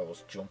knew where I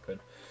was jumping.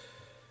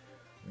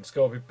 And it's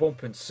gotta be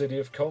bumping. City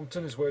of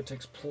Compton is where it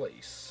takes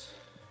place.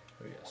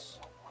 Oh, yes.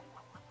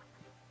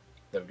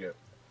 There we go.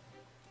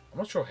 I'm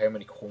not sure how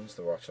many coins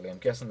there are actually. I'm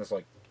guessing there's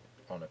like,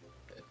 I don't know,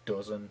 a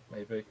dozen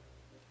maybe.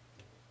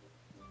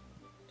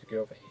 To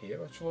go over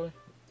here actually?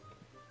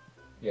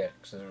 Yeah,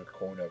 because there's a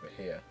coin over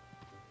here.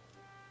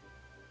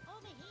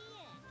 Over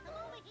here. Come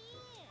over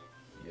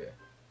here. Yeah.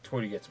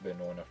 Tweety gets a bit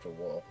annoying after a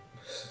while.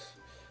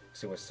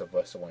 See why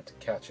Sylvester wanted to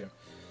catch him.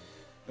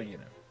 But you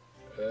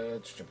know.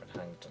 Just jump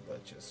and hang to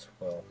ledges.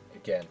 Well,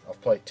 again,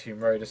 I've played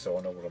Tomb Raider, so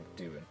I know what I'm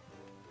doing.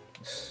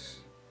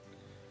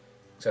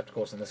 Except, of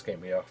course, in this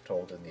game we have to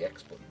hold in the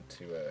X button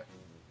to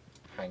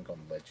hang on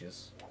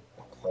ledges,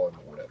 or climb,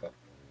 or whatever.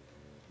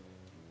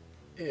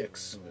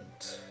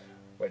 Excellent.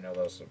 Wait, no,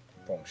 that was the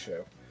wrong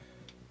show.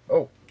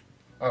 Oh!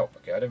 Oh,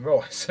 okay, I didn't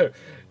realise. So,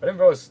 I didn't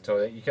realise until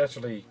that you can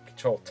actually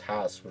control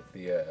Taz with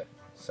the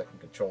second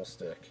control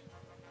stick.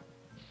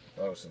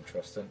 That was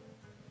interesting.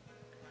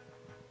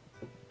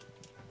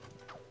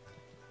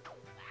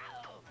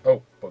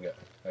 Oh, bugger.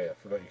 Oh yeah, I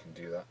forgot you can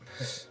do that.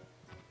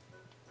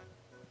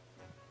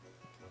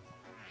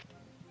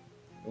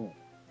 Ooh,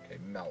 okay,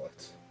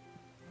 mallet.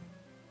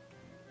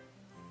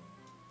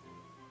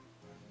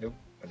 Nope,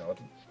 no, I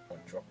didn't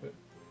want to drop it.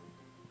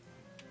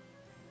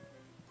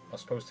 I'm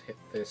supposed to hit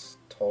this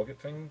target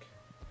thing?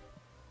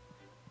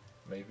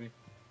 Maybe?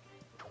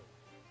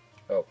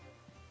 Oh,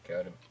 okay,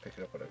 I didn't pick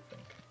it up, I don't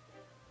think.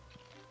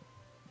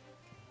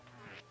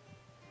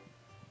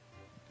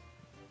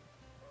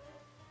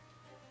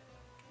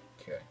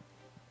 Okay.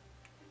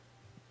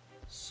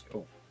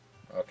 So,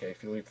 okay,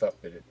 if you leave that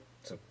bit, it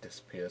sort of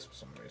disappears for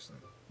some reason.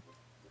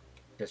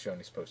 Guess you're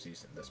only supposed to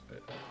use it in this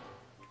bit.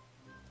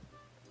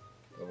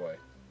 The way.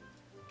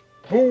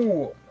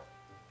 Boom!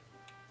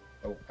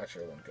 Oh,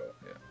 actually I want to go up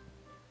here.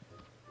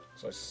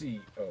 So I see,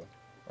 oh,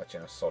 actually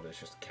I saw it, it's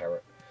just a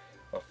carrot.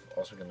 I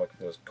was thinking like if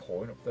there's a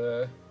coin up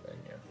there, then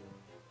yeah.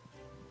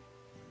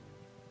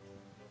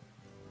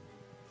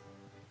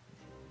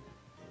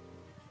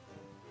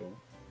 Oh.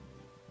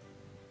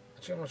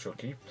 Actually I'm not sure,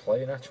 can you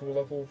play an actual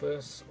level of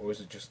this, or is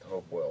it just the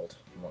hub world?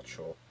 I'm not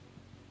sure.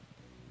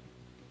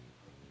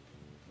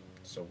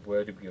 So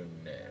where do we go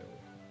now?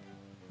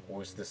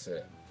 Or is this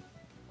it?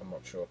 I'm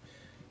not sure.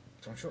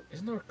 So I'm sure,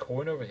 isn't there a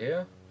coin over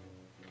here?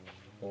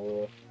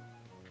 Or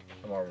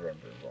am I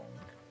remembering wrong?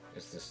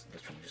 Is this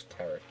literally just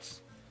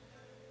carrots?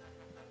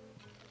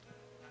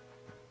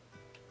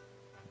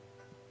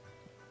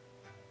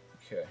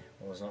 Okay,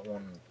 well there's not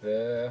one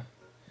there.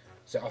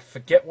 So I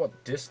forget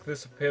what disc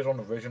this appeared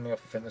on originally. I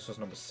think this was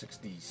number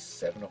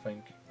 67, I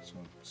think.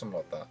 Something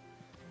like that.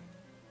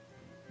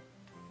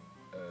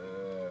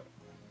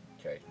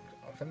 Okay,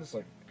 I think there's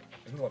like,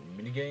 isn't there like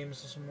mini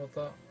games or something like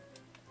that?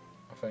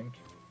 I think.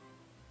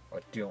 I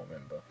do not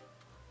remember.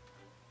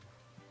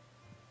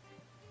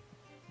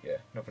 Yeah,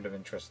 nothing of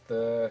interest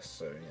there,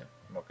 so yeah,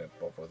 I'm not going to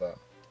bother with that.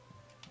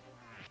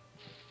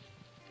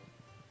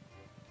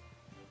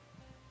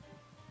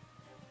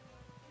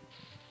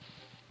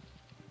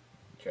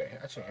 Okay,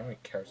 actually, how many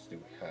carrots do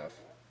we have?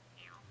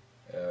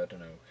 I don't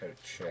know how to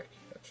check,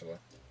 actually.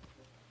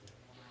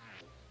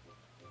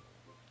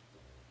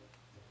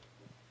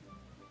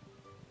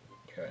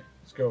 Okay,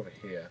 let's go over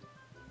here.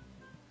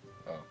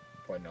 Oh,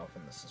 wait, no, I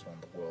think this is one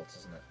of the worlds,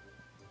 isn't it?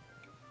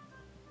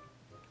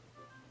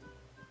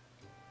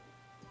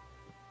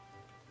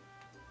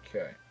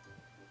 Okay.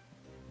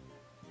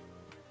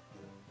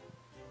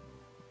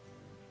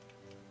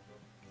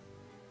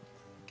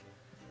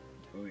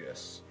 Oh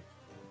yes.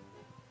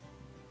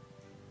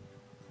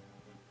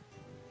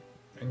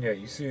 And yeah,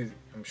 you see,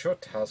 I'm sure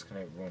Taz can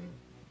outrun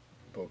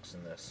bugs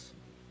in this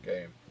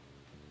game.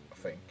 I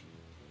think.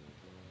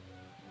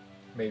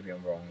 Maybe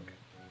I'm wrong.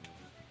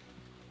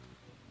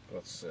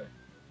 Let's see.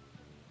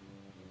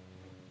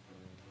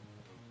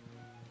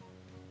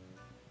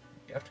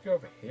 You have to go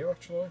over here,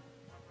 actually.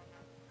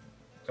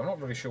 I'm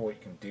not really sure what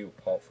you can do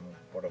apart from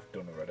what I've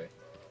done already.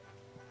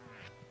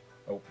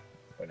 Oh,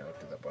 wait, no, I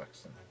did that by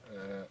accident.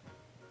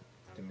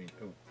 Didn't mean.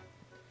 Oh,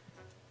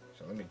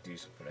 so let me do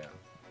something out.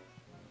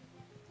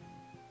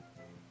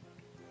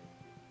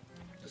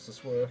 Does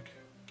this work?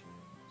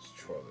 Let's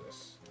try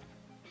this.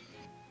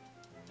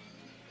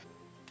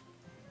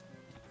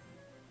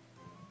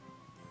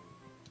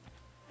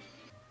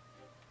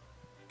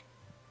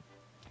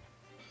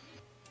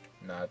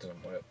 Nah, it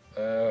doesn't work.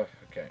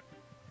 Okay.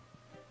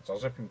 So I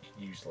was hoping you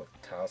could use like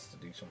Taz to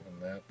do something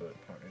there, but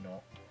apparently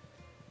not.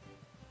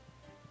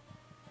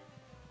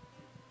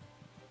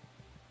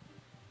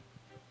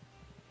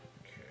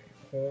 Okay,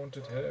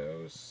 haunted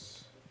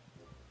house.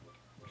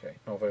 Okay,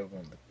 not available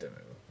in the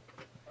demo.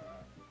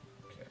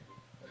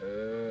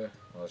 Okay,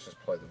 let's just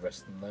play the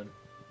rest of them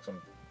then.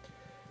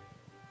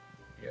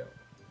 Yeah,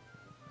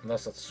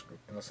 unless that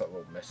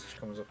little message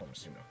comes up, I'm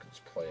assuming I can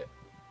just play it.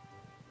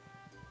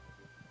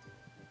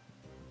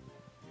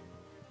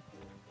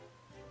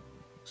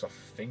 I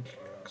think,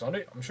 because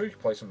I'm sure you can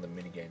play some of the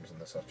mini games in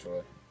this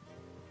actually.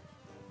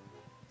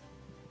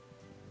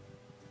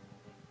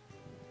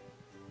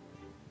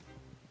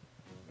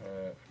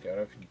 Okay, I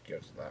don't think you can go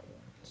to that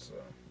one. So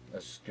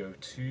let's just go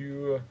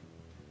to.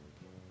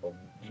 Well,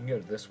 you can go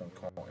to this one,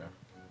 can't you?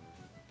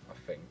 I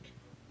think.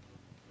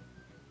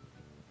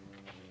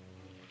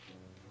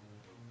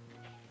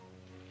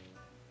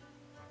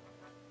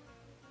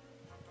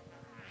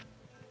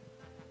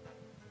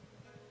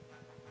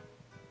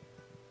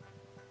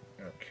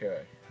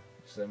 Okay,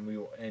 so then we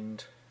will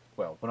end.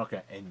 Well, we're not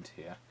going to end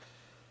here.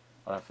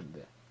 I don't think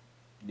that.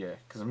 Yeah,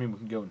 because I mean we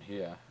can go in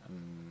here,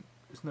 and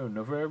isn't there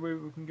another area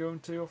we can go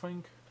into? I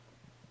think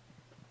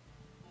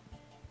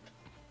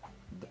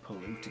the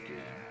polluter game.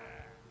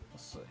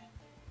 Let's see.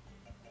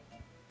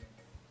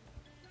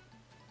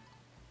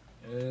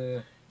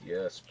 Yeah,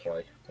 let's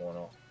play. Why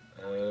not?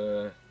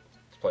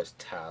 Let's play as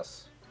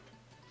Taz.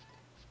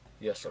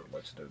 Yes, I would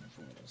like to know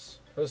the rules.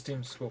 First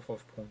team to score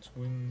 5 points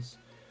wins.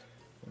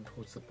 Run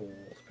towards the ball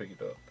to pick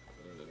it up.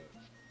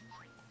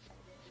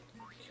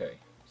 Okay,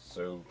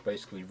 so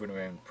basically run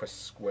around and press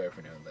square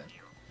every now and then.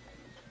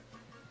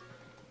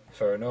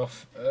 Fair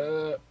enough.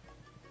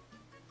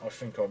 I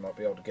think I might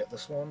be able to get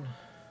this one.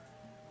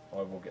 I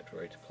will get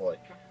ready to play.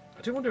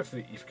 I do wonder if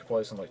you could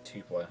play this on like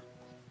 2-player.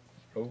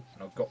 Oh,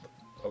 and I've got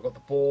the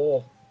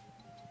ball.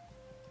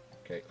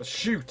 Okay, let's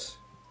shoot.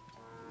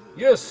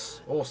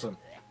 Yes, awesome.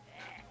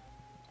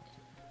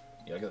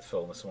 Yeah, I get the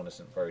feeling this one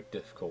isn't very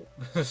difficult.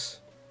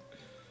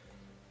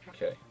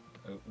 Okay,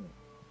 oh,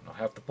 I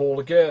have the ball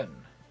again.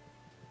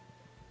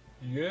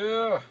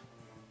 Yeah.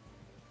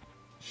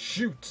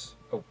 Shoot.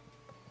 Oh,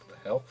 what the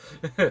hell?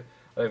 I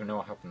don't even know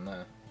what happened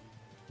there.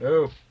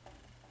 No.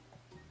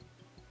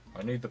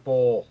 I need the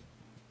ball.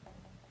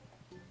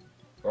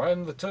 I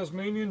am the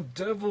Tasmanian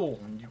Devil,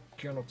 and you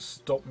cannot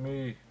stop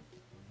me.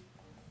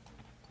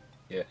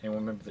 Yeah,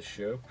 anyone remember the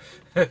show?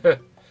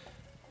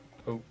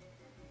 Oh.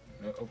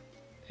 No, oh.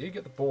 Here you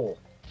get the ball.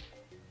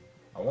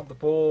 I want the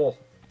ball.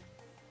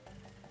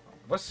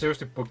 Have I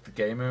seriously bugged the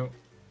game out?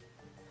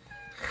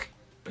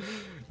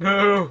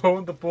 No, I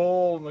want the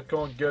ball and I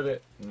can't get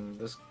it. And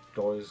this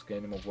guy is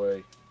getting in my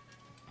way.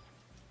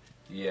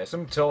 Yeah,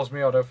 something tells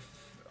me I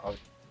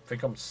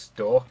think I'm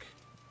stuck.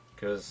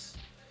 Because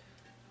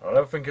I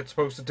don't think it's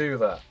supposed to do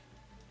that.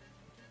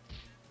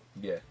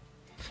 Yeah.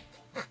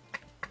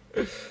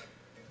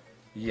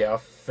 Yeah, I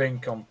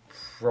think I'm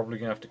probably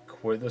going to have to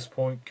quit this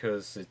point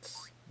because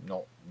it's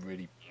not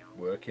really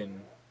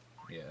working.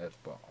 Yeah,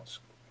 but I'll just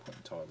quit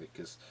entirely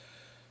because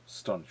it's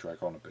starting to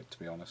drag on a bit, to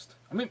be honest.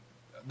 I mean,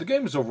 the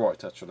game is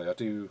alright, actually. I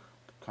do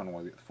kind of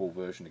want to get the full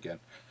version again.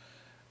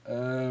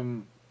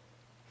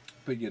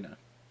 But, you know.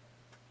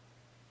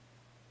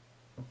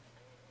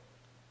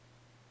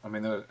 I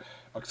mean, I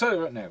can tell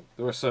you right now,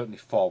 there are certainly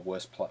far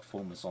worse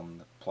platformers on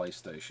the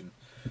PlayStation.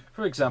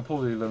 For example,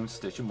 Lilo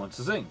Stitch and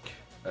Monsters Inc.,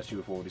 as you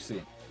have already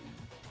seen.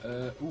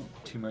 Ooh,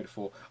 Tomb Raider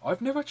 4.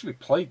 I've never actually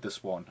played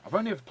this one. I've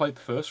only ever played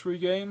the first 3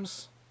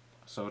 games,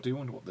 so I do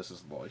wonder what this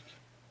is like.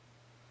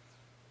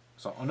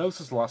 So I know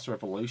this is the last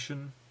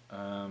Revelation.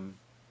 I've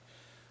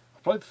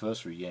played the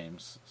first 3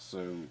 games,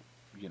 so,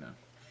 you know,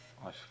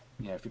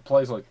 if it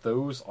plays like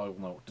those, I will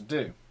know what to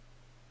do.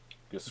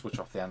 Just switch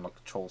off the analog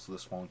controls to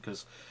this one,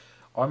 because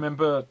I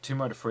remember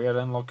Tomb Raider 3 had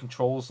analog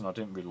controls, and I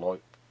didn't really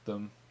like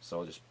them,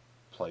 so I just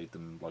played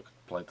them like I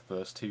played the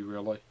first 2,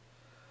 really.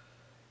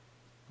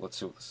 Let's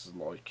see what this is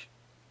like.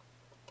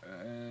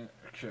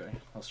 Okay,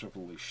 Last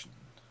Revolution.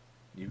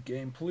 New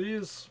game,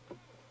 please.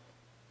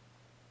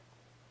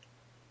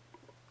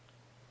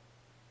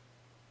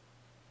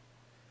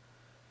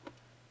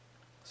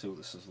 See what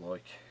this is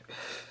like.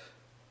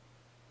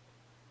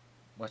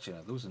 Well, actually,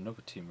 no, there was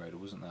another Tomb Raider,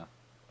 wasn't there?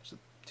 Was it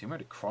Tomb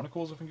Raider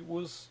Chronicles, I think it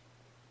was?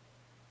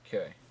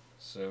 Okay,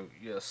 so,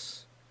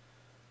 yes.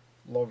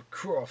 Lara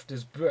Croft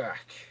is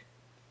back.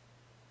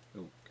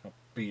 Oh, can I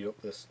beat up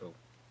this? Oh.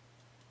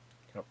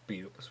 Can I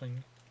beat up this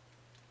thing?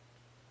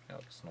 No,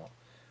 it's not.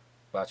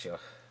 But actually, I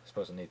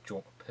suppose I need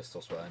jump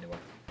pistols for that anyway.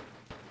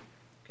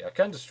 Okay, I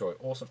can destroy it.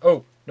 Awesome.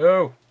 Oh,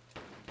 no!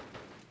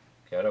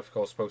 Okay, I don't think I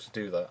was supposed to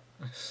do that.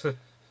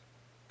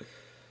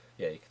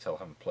 Yeah, you can tell I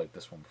haven't played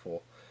this one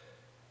before.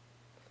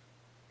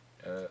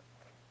 Yeah,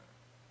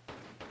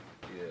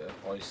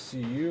 I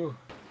see you.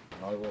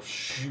 And I will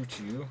shoot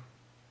you.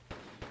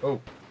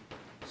 Oh,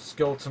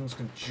 skeletons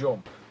can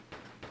jump,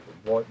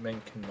 but white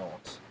men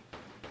cannot.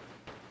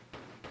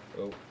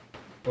 Oh,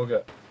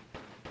 bugger.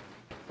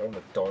 I don't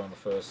want to die on the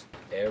first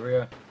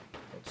area.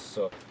 That would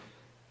suck.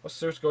 I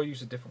seriously gotta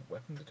use a different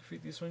weapon to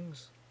defeat these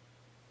things?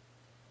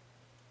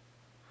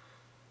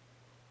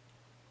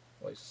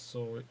 Like,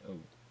 sorry. Oh,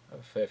 I have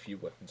a fair few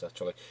weapons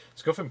actually.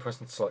 It's good for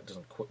pressing select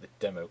doesn't quit the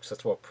demo, because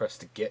that's what I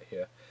pressed to get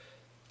here.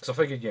 Because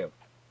I figured, you know,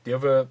 the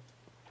other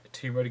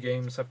Tomb Raider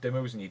games have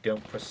demos and you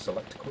don't press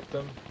select to quit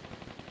them.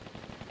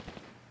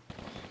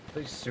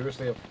 They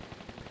seriously have.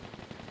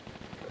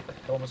 What the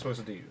hell am I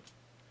supposed to do?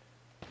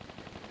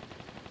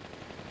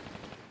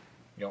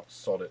 You know,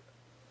 sod it.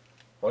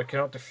 If I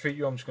cannot defeat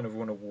you, I'm just going to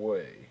run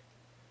away.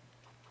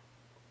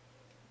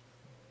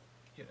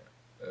 You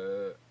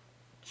know.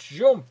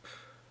 Jump!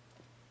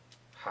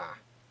 Ha.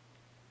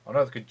 I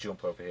know they could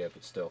jump over here,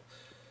 but still.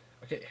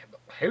 Okay,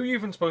 how are you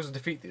even supposed to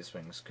defeat these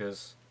things?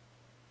 Because,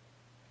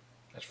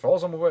 as far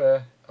as I'm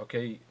aware,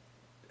 okay,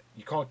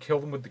 you can't kill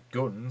them with the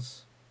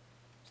guns.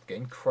 Is the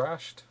game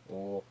crashed?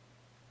 Or...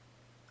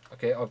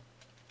 Okay, what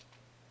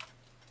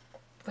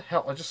the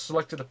hell? I just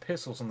selected the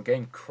pistols and the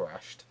game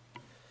crashed.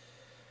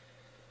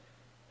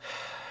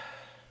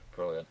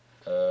 Brilliant.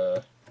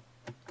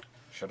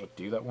 Should I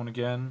do that one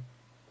again?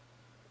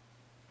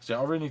 See,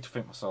 I really need to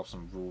think myself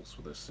some rules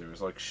for this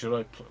series. Like, should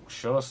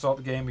I start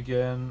the game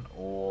again,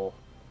 or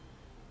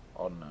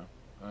I don't know.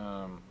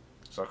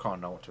 So I kind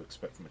of know what to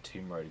expect from a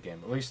Tomb Raider game.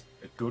 At least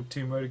a good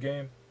Tomb Raider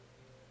game.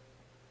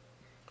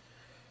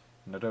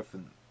 And I don't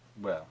think.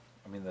 Well,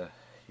 I mean,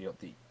 you got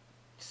the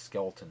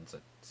skeletons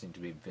that seem to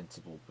be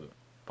invincible, but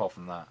apart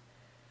from that,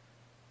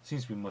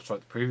 seems to be much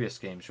like the previous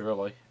games,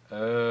 really.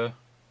 And,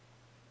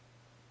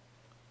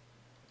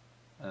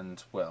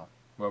 well,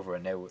 we're over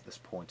an hour at this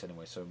point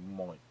anyway, so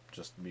we might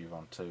just move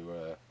on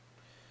to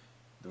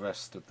the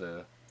rest of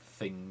the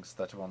things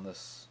that are on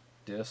this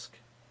disc,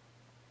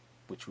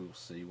 which we will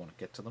see when I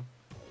get to them.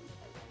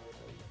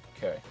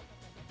 Okay,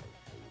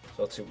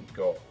 so let's see what we've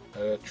got.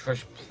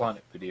 Treasure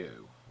Planet video.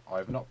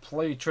 I've not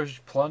played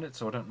Treasure Planet,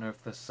 so I don't know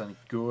if this is any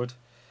good.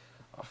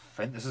 I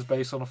think this is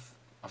based on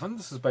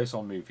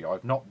a movie.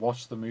 I've not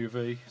watched the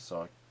movie,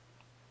 so I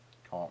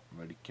can't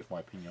really give my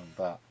opinion on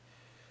that.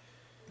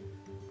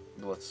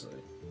 Let's see.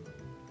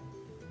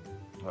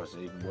 Oh, is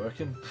it even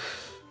working?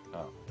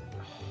 Oh.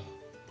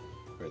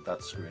 Great,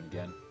 that screen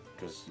again.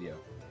 Because, yeah.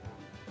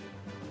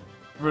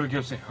 Really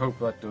gives me hope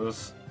that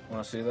does when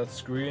I see that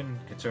screen,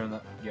 considering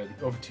that, yeah,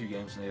 the other two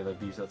games in the other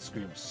V's, that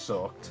screen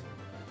sucked.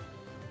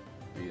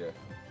 But, yeah.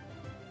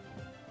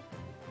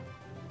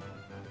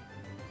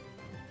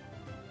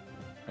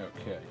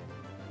 Okay.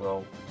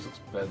 Well, this looks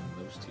better than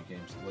those two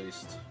games at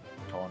least.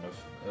 Kind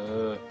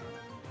of.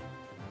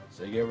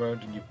 So you go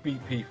around and you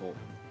beat people.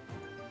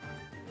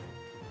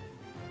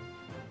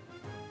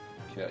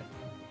 Okay.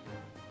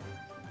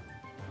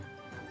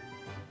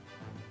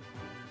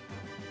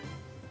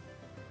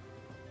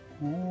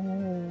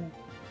 Ooh.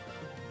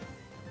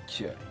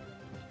 Okay.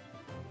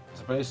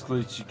 So basically,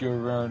 you go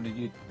around and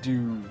you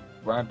do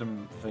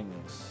random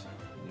things.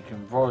 You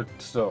can ride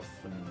stuff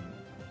and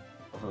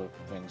other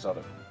things. I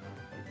don't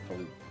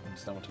fully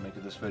understand what to make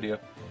of this video.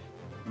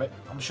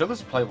 I'm sure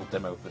there's a playable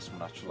demo of this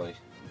one actually.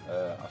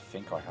 I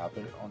think I have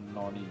it on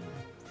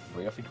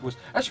 93. I think it was.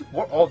 Actually,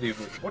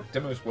 what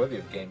demos were the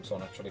other games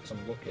on actually? Because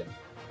I'm looking.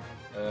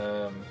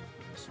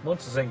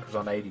 Monsters Inc. was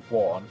on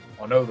 81.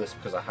 I know this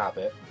because I have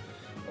it,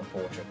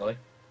 unfortunately.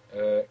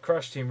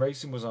 Crash Team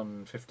Racing was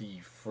on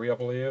 53, I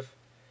believe.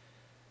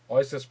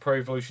 ISS Pro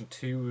Evolution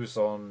 2 was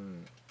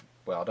on.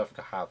 Well, I don't think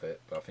I have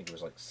it, but I think it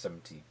was like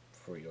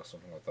 73 or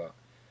something like that.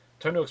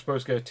 Total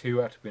Exposed Go 2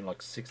 had to have been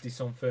like 60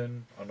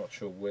 something. I'm not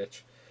sure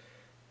which.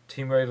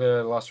 Team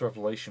Raider Last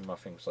Revelation, I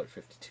think, was like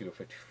 52 or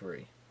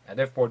 53. And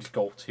Everybody's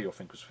Golf 2, I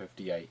think, was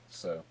 58.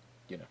 So,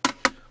 you know.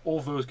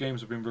 All those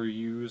games have been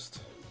reused.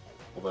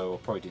 Although I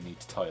probably didn't need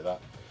to tell you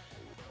that.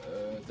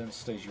 Then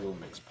Stage Euro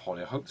Mix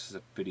Poly. I hope this is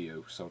a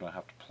video so I don't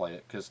have to play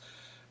it. Because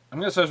I'm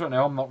going to say this right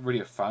now, I'm not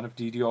really a fan of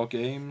DDR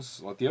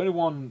games. Like, the only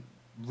one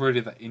really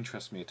that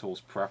interests me at all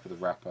is Parappa the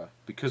Rapper.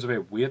 Because of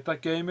how weird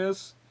that game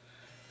is.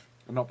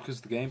 And not because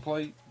of the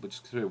gameplay, but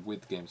just because of how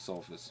weird the game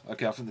itself is.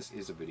 Okay, I think this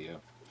is a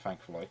video,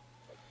 thankfully.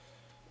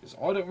 Because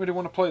I don't really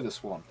want to play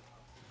this one.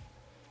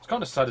 It's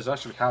kind of sad is I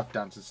actually have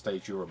Dancing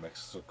Stage Euromix,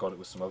 so I've got it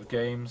with some other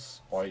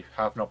games. I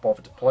have not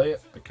bothered to play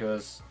it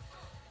because,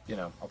 you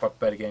know, I've had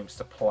better games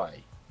to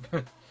play.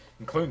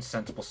 Including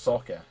Sensible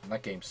Soccer, and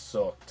that game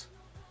sucked.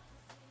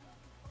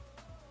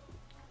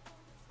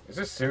 Is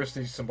this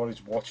seriously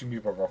somebody's watching me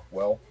by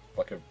Rockwell?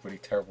 Like a really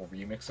terrible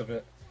remix of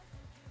it?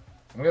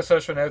 I'm going to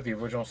search for now, the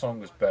original song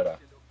was better.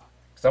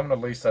 Because that one at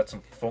least had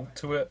some funk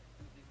to it.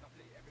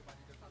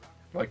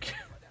 Like...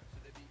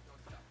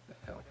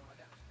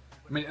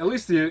 I mean, at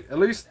least the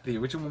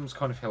original one was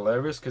kind of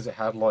hilarious because it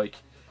had like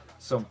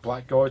some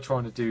black guy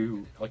trying to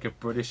do like a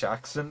British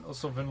accent or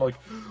something like,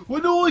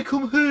 "When I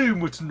come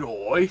home at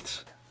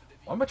night."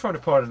 Why am I trying to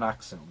put an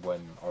accent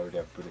when I already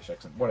have a British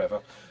accent?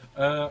 Whatever.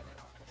 Now,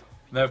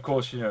 of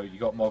course, you know, you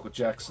got Michael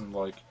Jackson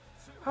like,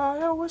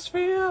 "I always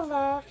feel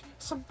like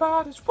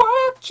somebody's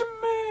watching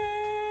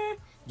me."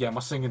 Yeah, my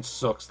singing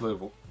sucks.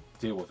 Deal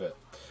with it.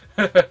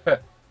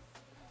 But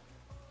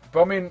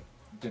I mean,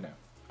 you know.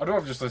 I'd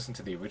rather just listen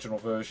to the original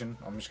version.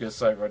 I'm just going to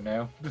say it right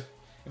now.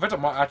 In fact, I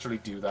might actually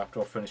do that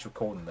after I finish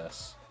recording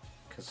this.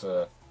 Because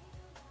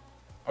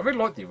I really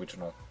like the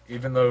original.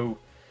 Even though,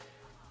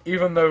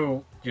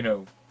 you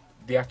know,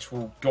 the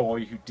actual guy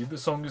who did the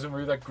song isn't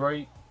really that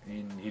great.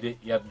 He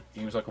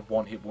was like a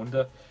one-hit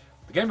wonder.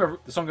 The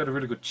song had a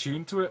really good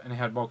tune to it, and it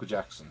had Michael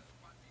Jackson.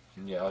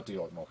 And yeah, I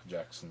do like Michael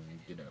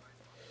Jackson, you know.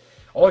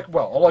 I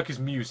like his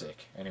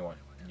music, anyway,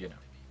 you know.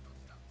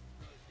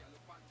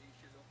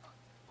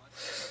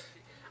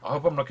 I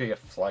hope I'm not going to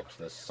get flagged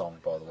for this song,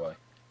 by the way.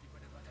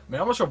 I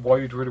mean, I'm not sure why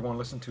you'd really want to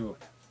listen to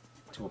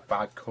a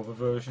bad cover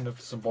version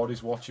of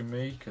Somebody's Watching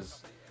Me,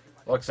 because,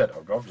 like I said,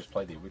 I'd rather just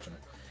play the original.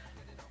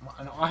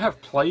 And I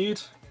have played...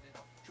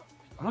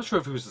 I'm not sure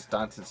if it was a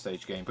dancing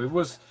stage game, but it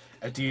was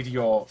a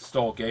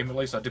DDR-style game, at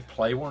least. I did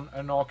play one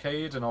in an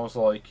arcade, and I was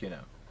like, you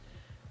know,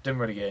 didn't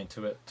really get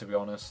into it, to be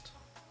honest.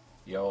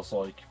 Yeah, I was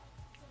like,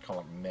 kind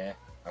of like meh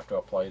after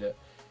I played it.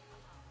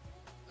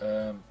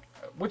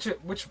 Which,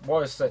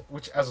 as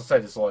I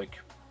said, is like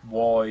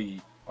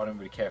why I don't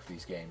really care for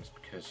these games,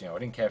 because, you know, I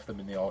didn't care for them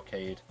in the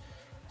arcade.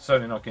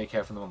 Certainly not going to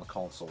care for them on the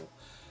console.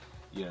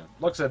 You know,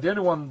 like I said, the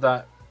only one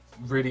that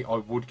really I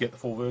would get the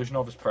full version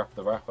of is Parappa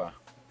the Rapper,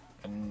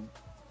 and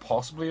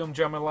possibly on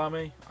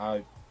Jamalami.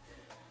 I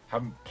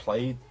haven't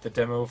played the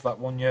demo of that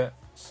one yet,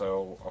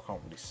 so I can't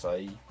really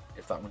say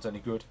if that one's any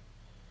good.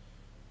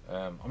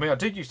 I mean, I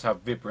did used to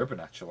have Vib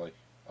Ribbon actually.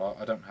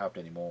 I don't have it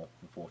anymore,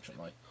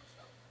 unfortunately.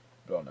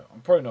 But I don't know.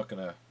 I'm probably not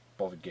going to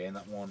bother getting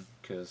that one,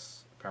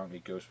 because apparently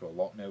it goes for a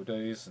lot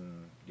nowadays,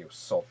 and you know,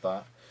 sod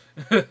that.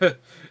 I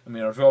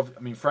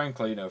mean,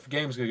 frankly, you know, if a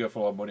game's going to go for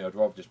a lot of money, I'd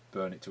rather just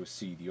burn it to a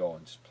CDR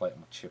and just play it on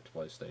my chipped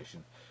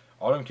PlayStation.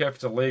 I don't care if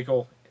it's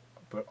illegal,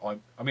 but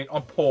I'm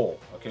poor.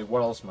 Okay,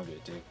 what else am I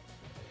going to do?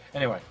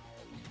 Anyway,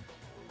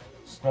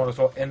 so might as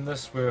well end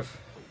this with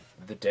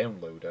the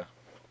downloader.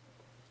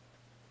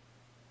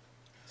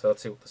 So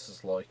let's see what this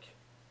is like.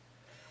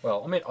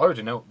 Well, I mean, I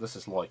already know what this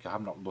is like. I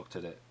have not looked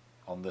at it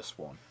on this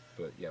one,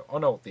 but yeah, I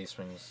know what these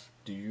things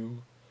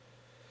do.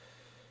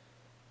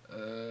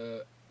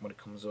 When it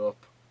comes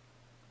up,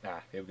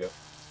 here we go.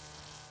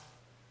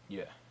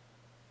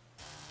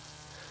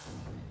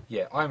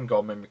 Yeah, I haven't got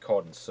a memory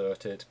card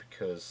inserted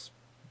because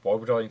why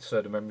would I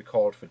insert a memory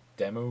card for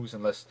demos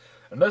unless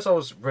I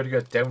was ready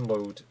to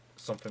download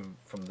something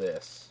from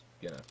this,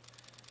 you know.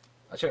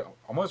 Actually,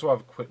 I might as well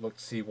have a quick look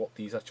to see what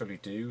these actually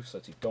do. So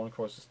let's see, Dino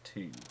Crisis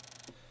 2.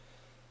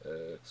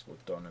 Explore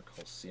Dino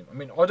Coliseum. I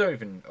mean, I don't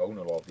even own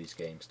a lot of these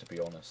games, to be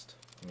honest.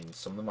 I mean,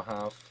 some of them I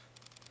have.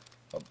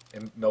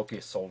 Metal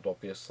Gear Solid,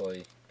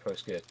 obviously. Pro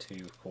Skater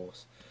 2, of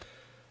course.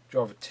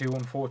 Driver 2,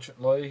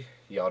 unfortunately.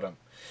 Yeah, I don't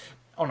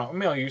know. I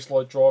mean, I used to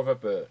like Driver,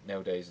 but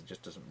nowadays it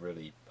just doesn't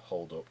really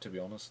hold up, to be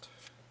honest.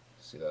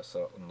 See that,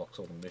 so it unlocks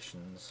all the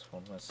missions.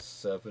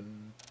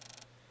 1.7.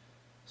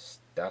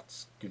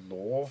 Stats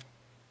galore.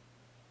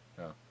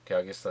 Oh, okay,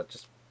 I guess that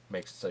just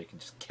makes it so you can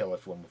just kill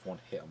everyone with one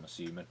hit, I'm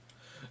assuming.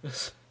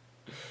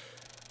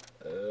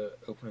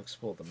 Open and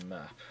explore the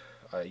map.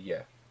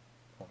 Yeah.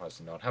 I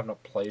have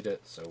not played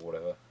it, so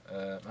whatever.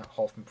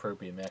 Halfman Pro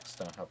BMX,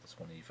 don't have this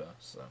one either,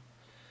 so.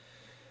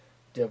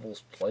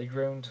 Devil's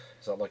Playground,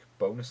 is that like a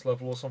bonus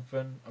level or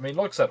something? I mean,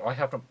 like I said, I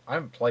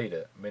haven't played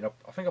it. I mean,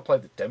 I think I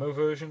played the demo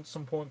version at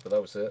some point, but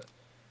that was it.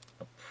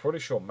 I'm pretty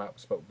sure map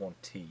was about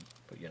 1T,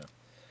 but you know.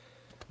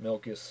 Metal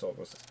Gear Solid,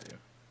 what's this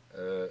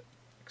do?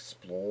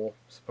 Explore,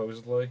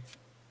 supposedly.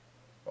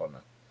 I don't know.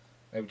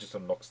 Maybe it just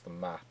unlocks the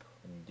map,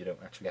 and you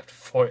don't actually have to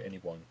fight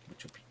anyone,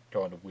 which would be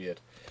kind of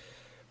weird.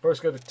 Pro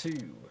Skater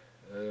 2.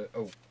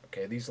 Oh,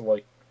 okay, these are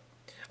like...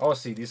 Oh, I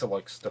see, these are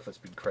like stuff that's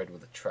been created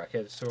with a track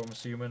editor, I'm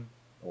assuming.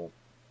 Or...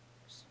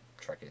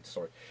 track editor,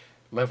 sorry.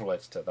 Level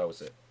editor, that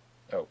was it.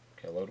 Oh,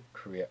 okay, load up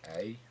Korea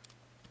A.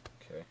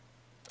 Okay.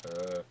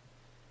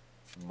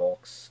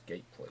 Mark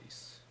Skate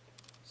Place.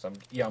 So,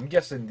 I'm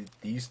guessing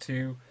these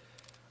two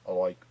are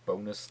like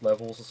bonus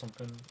levels or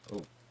something.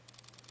 Oh.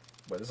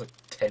 Wait, there's like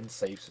 10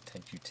 saves for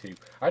Tenchu 2.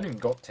 I haven't even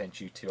got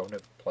Tenchu 2, I've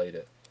never played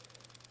it.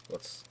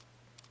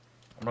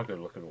 I'm not going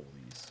to look at all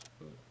these.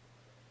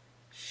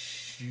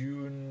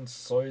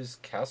 Shunsoi's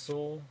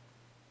Castle.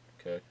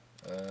 Okay.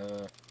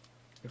 Look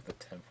at the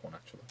 10th one,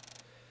 actually.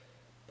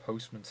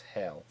 Postman's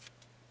Hell.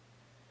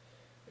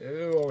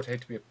 Oh, I would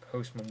hate to be a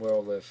postman where I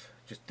live.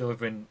 Just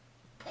delivering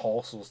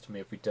parcels to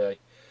me every day.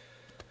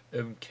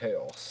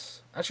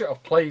 Chaos. Actually,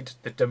 I've played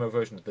the demo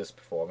version of this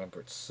before. I remember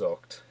it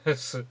sucked.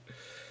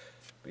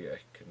 But yeah, you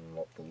can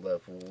unlock the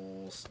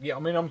levels. Yeah, I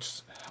mean, I'm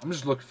just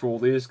looking for all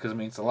these because I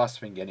mean it's the last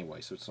thing anyway,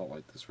 so it's not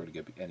like there's really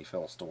gonna be anything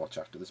else to watch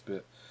after this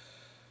bit.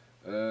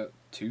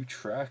 2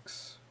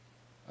 tracks.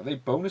 Are they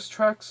bonus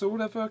tracks or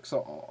whatever? Because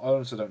I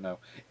honestly don't know.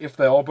 If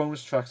they are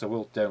bonus tracks, I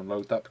will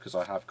download that because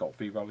I have got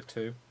V-Rally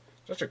 2.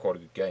 It's actually quite a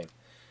good game.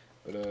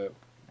 But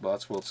well,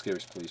 that's World's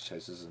Scariest Police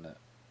Chase, isn't it?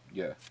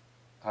 Yeah,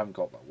 I haven't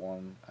got that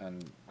one.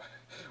 And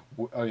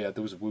oh yeah,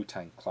 there was a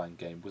Wu-Tang Clan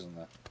game, wasn't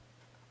there?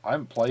 I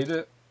haven't played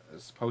it. It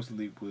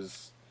supposedly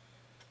was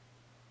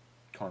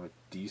kind of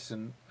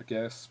decent, I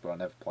guess, but I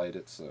never played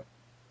it, so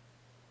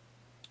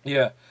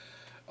yeah,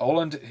 I'll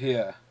end it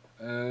here.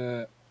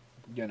 You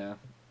know,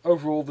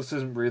 overall this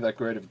isn't really that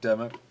great of a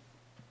demo.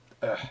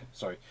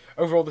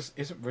 Overall this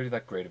isn't really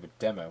that great of a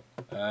demo.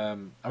 I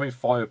mean,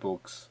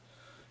 Firebugs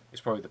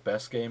is probably the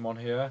best game on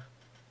here,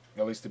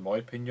 at least in my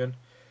opinion.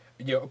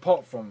 You know,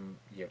 apart from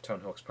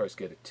Tony Hawk's Pro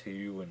Skater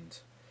 2 and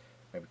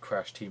maybe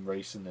Crash Team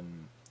Racing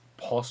and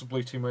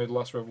possibly Tomb Raider: The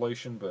Last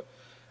Revelation, but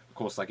of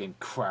course that game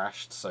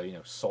crashed, so you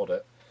know, sod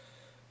it.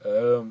 I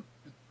don't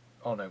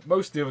know,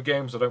 most of the other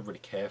games I don't really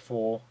care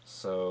for,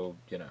 so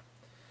you know,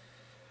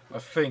 I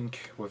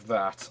think with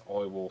that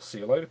I will see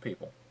you later,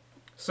 people.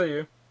 See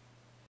you.